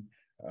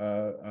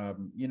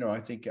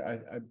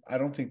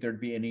don't think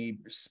there'd be any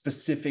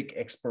specific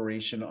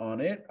expiration on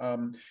it.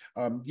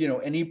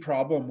 Any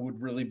problem would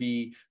really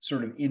be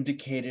sort of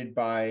indicated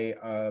by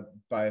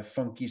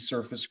funky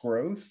surface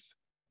growth,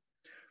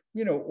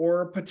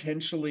 or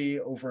potentially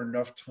over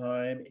enough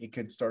time, it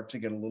could start to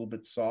get a little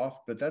bit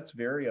soft, but that's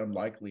very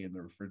unlikely in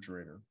the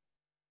refrigerator.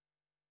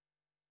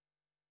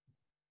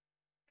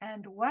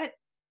 And what,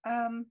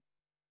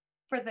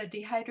 for the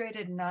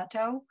dehydrated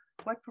natto,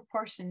 what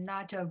proportion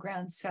natto,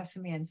 ground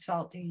sesame, and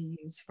salt do you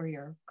use for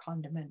your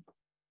condiment?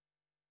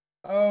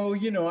 Oh,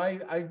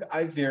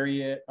 I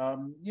vary it.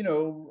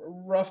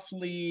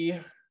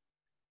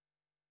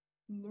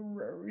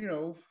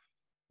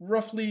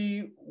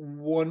 Roughly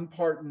 1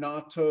 part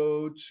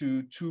natto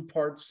to 2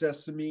 parts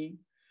sesame.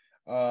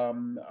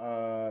 And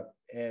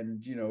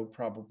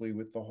probably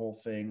with the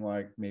whole thing,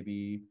 like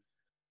maybe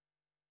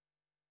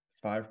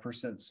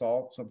 5%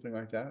 salt, something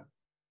like that.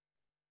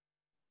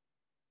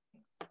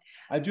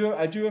 I do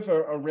have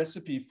a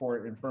recipe for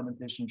it in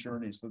Fermentation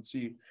Journeys. Let's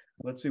see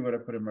what I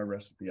put in my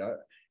recipe.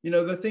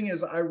 The thing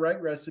is, I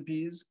write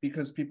recipes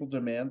because people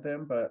demand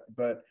them, but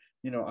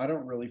I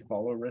don't really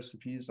follow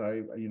recipes.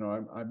 I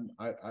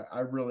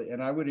really,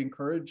 and I would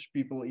encourage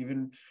people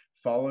even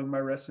following my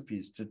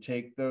recipes to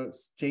take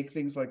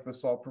things like the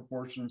salt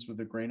proportions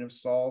with a grain of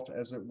salt,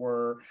 as it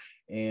were,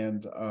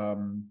 and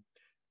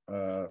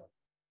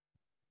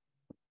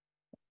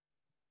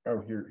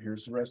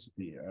here's the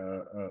recipe,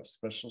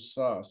 special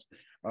sauce.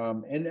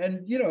 And I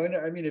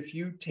mean, if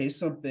you taste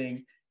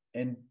something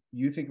and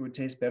you think it would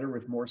taste better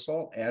with more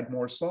salt, add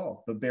more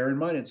salt. But bear in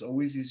mind, it's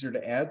always easier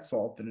to add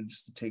salt than it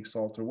is to take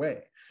salt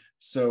away.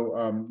 So,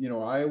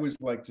 I always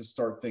like to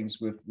start things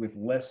with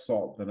less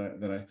salt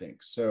than I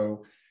think.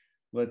 So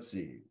let's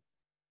see.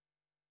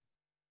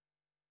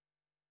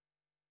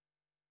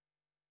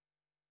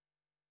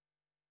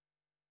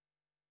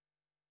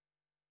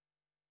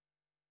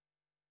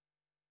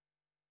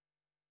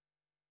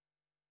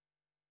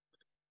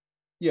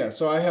 Yeah,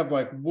 so I have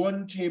like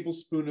 1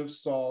 tablespoon of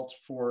salt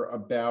for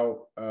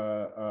about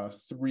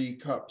 3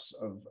 cups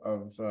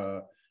of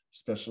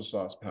special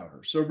sauce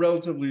powder. So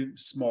relatively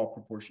small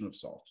proportion of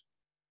salt.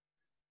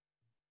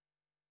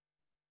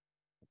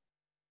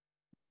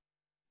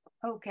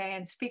 Okay,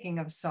 and speaking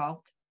of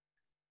salt,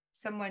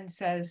 someone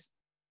says,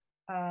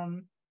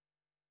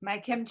 my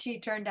kimchi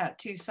turned out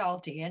too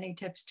salty. Any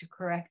tips to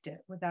correct it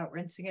without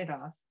rinsing it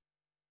off?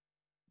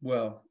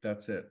 Well,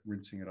 that's it,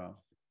 rinsing it off.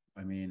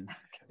 I mean,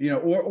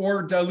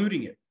 or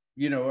diluting it,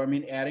 I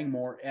mean, adding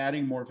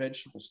more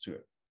vegetables to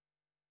it.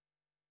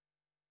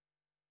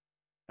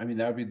 I mean,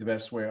 that would be the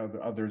best way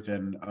other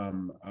than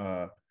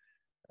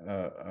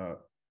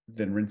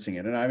rinsing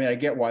it. And I mean, I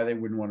get why they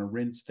wouldn't want to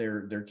rinse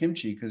their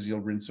kimchi, because you'll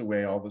rinse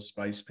away all the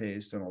spice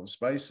paste and all the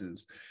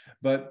spices.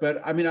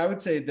 But I mean, I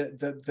would say that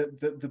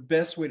the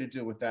best way to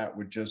deal with that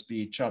would just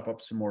be chop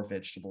up some more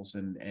vegetables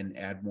and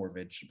add more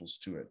vegetables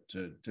to it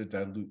to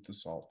dilute the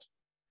salt.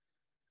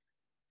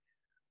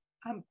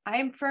 I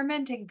am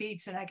fermenting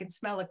beets and I can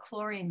smell a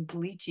chlorine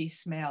bleachy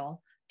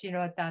smell. Do you know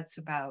what that's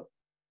about?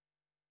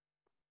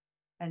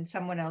 And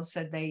someone else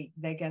said they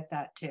get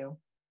that too.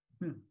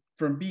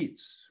 From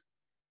beets.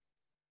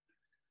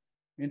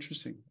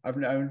 Interesting. I've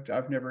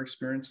never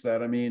experienced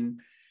that. I mean,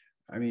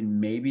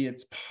 maybe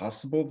it's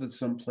possible that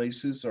some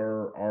places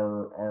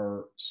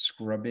are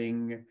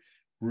scrubbing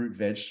root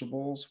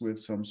vegetables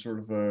with some sort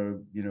of a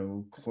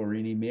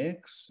chlorine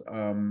mix.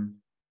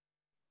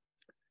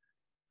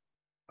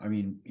 I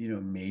mean,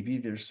 maybe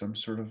there's some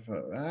sort of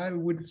I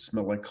wouldn't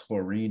smell like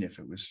chlorine if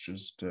it was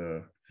just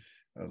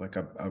like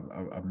a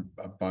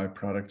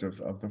byproduct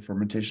of the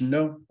fermentation.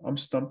 No, I'm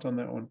stumped on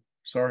that one.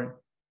 Sorry.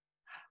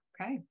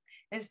 Okay.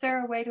 Is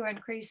there a way to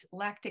increase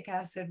lactic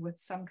acid with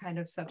some kind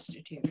of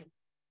substitute?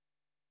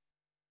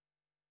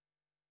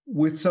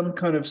 With some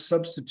kind of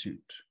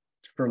substitute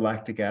for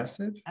lactic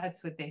acid?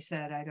 That's what they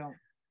said. I don't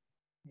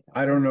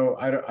know.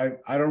 I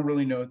don't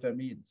really know what that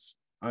means.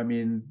 I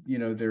mean,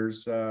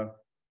 there's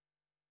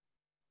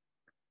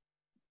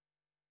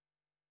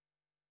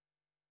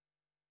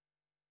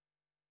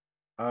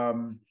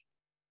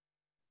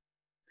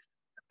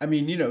I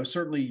mean,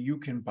 certainly you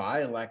can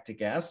buy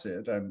lactic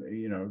acid.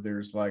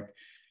 There's like,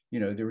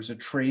 there was a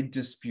trade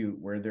dispute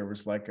where there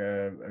was like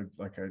a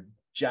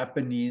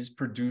Japanese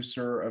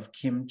producer of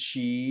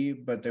kimchi,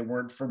 but they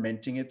weren't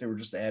fermenting it. They were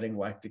just adding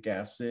lactic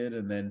acid.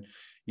 And then,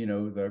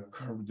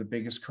 the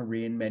biggest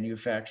Korean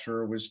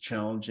manufacturer was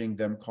challenging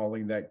them,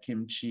 calling that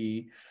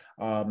kimchi.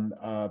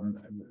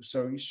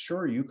 So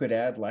sure, you could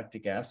add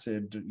lactic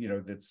acid,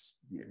 that's,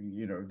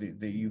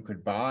 that you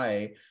could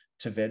buy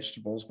to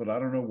vegetables, but I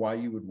don't know why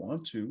you would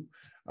want to.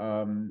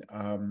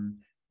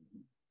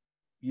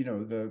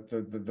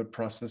 The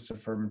process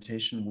of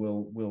fermentation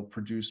will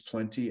produce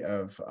plenty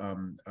of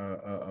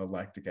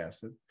lactic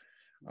acid.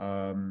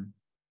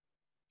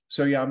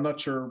 So yeah, I'm not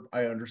sure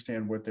I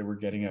understand what they were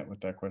getting at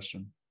with that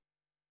question.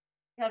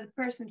 Yeah, the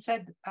person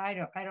said, I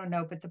don't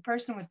know, but the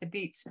person with the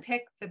beets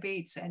picked the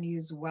beets and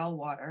used well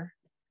water,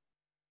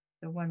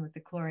 the one with the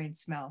chlorine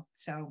smell.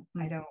 So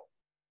I don't.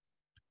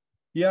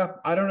 Yeah,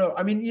 I don't know.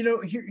 I mean,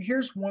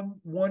 here's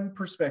one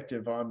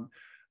perspective on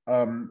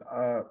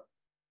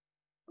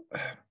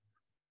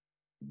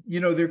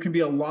there can be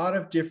a lot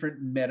of different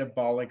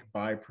metabolic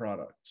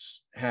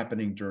byproducts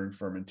happening during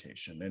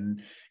fermentation. And,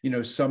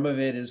 some of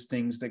it is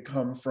things that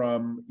come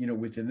from,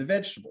 within the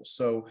vegetables.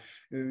 So,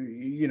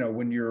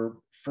 when you're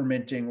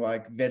fermenting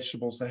like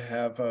vegetables that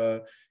have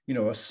a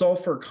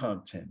sulfur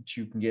content,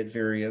 you can get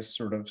various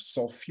sort of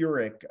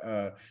sulfuric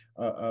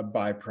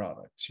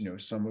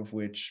byproducts, some of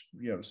which,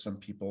 some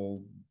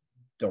people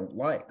don't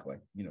like,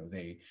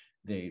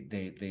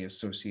 they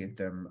associate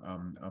them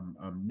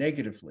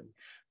negatively.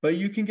 But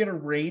you can get a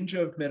range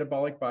of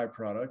metabolic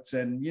byproducts,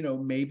 and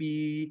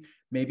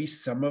maybe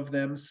some of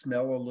them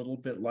smell a little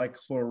bit like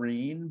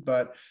chlorine,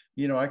 but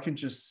I can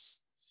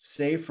just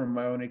say from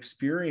my own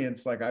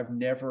experience, like I've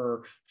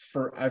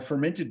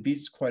fermented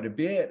beets quite a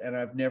bit, and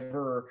I've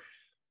never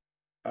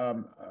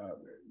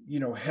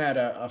had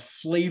a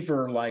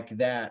flavor like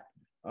that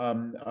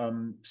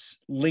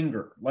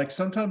linger. Like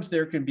sometimes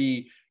there can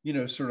be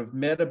sort of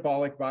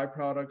metabolic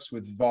byproducts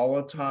with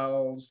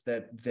volatiles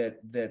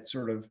that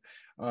sort of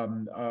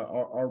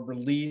are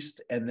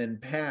released and then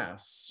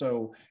pass.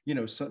 So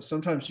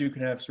sometimes you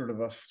can have sort of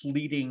a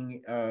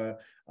fleeting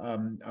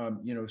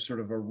sort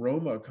of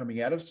aroma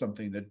coming out of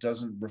something that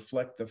doesn't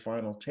reflect the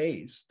final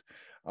taste.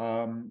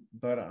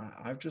 But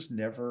I've just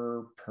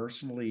never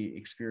personally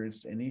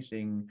experienced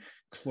anything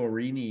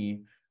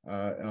chlorine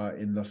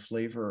in the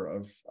flavor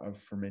of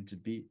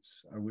fermented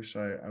beets. I wish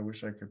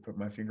I could put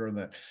my finger on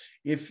that.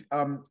 If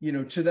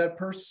to that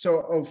person.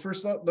 So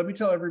first let me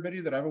tell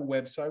everybody that I have a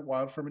website,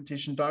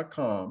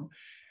 wildfermentation.com.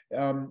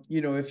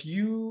 If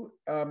you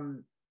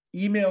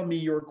email me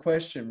your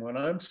question when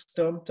I'm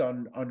stumped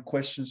on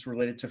questions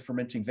related to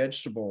fermenting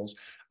vegetables,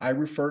 I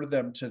refer to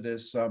them to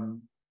this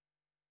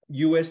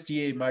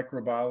USDA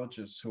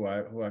microbiologist who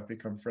I've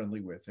become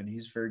friendly with, and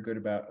he's very good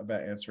about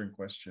answering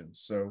questions.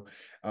 So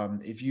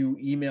if you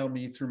email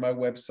me through my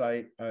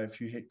website,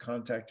 if you hit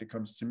contact, it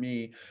comes to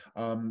me.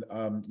 I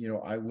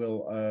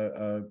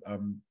will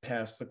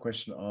pass the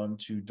question on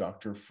to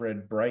Dr.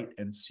 Fred Bright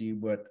and see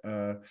what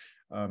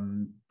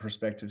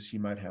perspectives he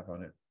might have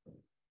on it.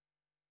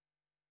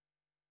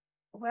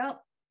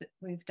 Well,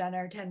 we've done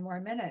our 10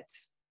 more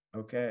minutes.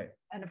 Okay.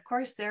 And of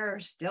course, there are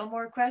still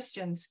more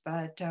questions,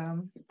 but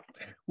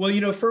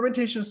Well,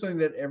 fermentation is something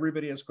that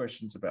everybody has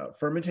questions about.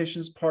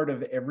 Fermentation is part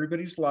of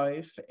everybody's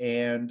life,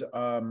 and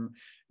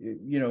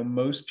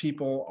most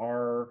people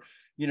are,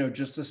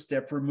 just a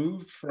step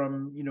removed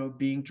from,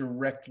 being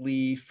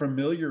directly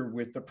familiar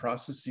with the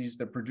processes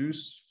that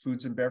produce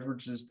foods and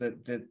beverages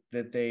that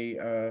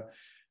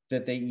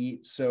they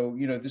eat. So,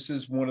 this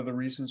is one of the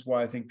reasons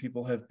why I think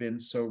people have been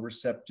so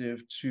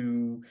receptive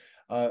to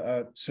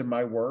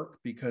my work,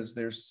 because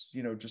there's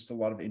just a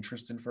lot of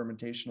interest in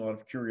fermentation, a lot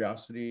of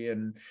curiosity,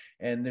 and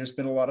there's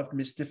been a lot of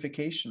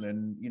mystification.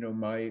 And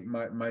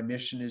my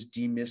mission is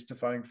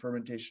demystifying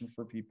fermentation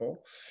for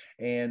people.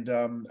 And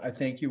I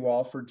thank you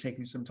all for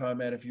taking some time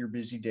out of your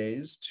busy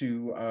days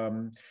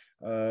to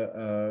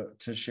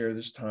share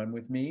this time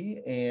with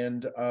me.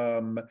 And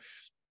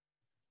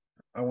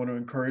I want to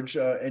encourage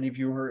any of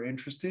you who are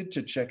interested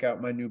to check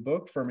out my new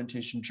book,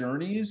 Fermentation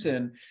Journeys.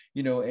 And,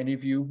 any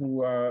of you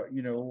who, are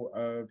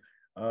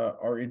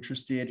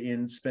interested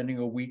in spending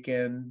a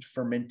weekend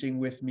fermenting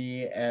with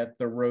me at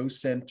the Rowe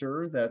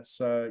Center,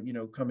 that's,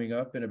 coming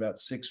up in about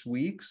 6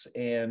 weeks.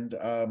 And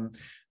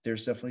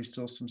there's definitely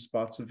still some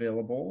spots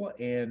available.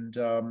 And,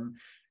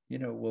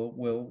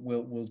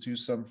 we'll do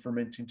some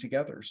fermenting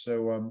together.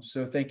 So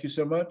thank you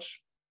so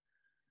much.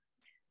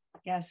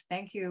 yes,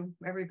 thank you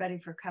everybody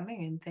for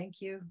coming, and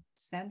thank you,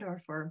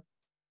 Sandor, for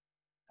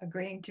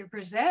agreeing to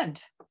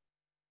present.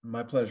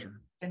 My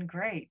pleasure. Been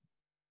great.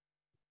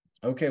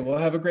 Okay, well,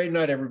 have a great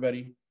night,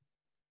 everybody.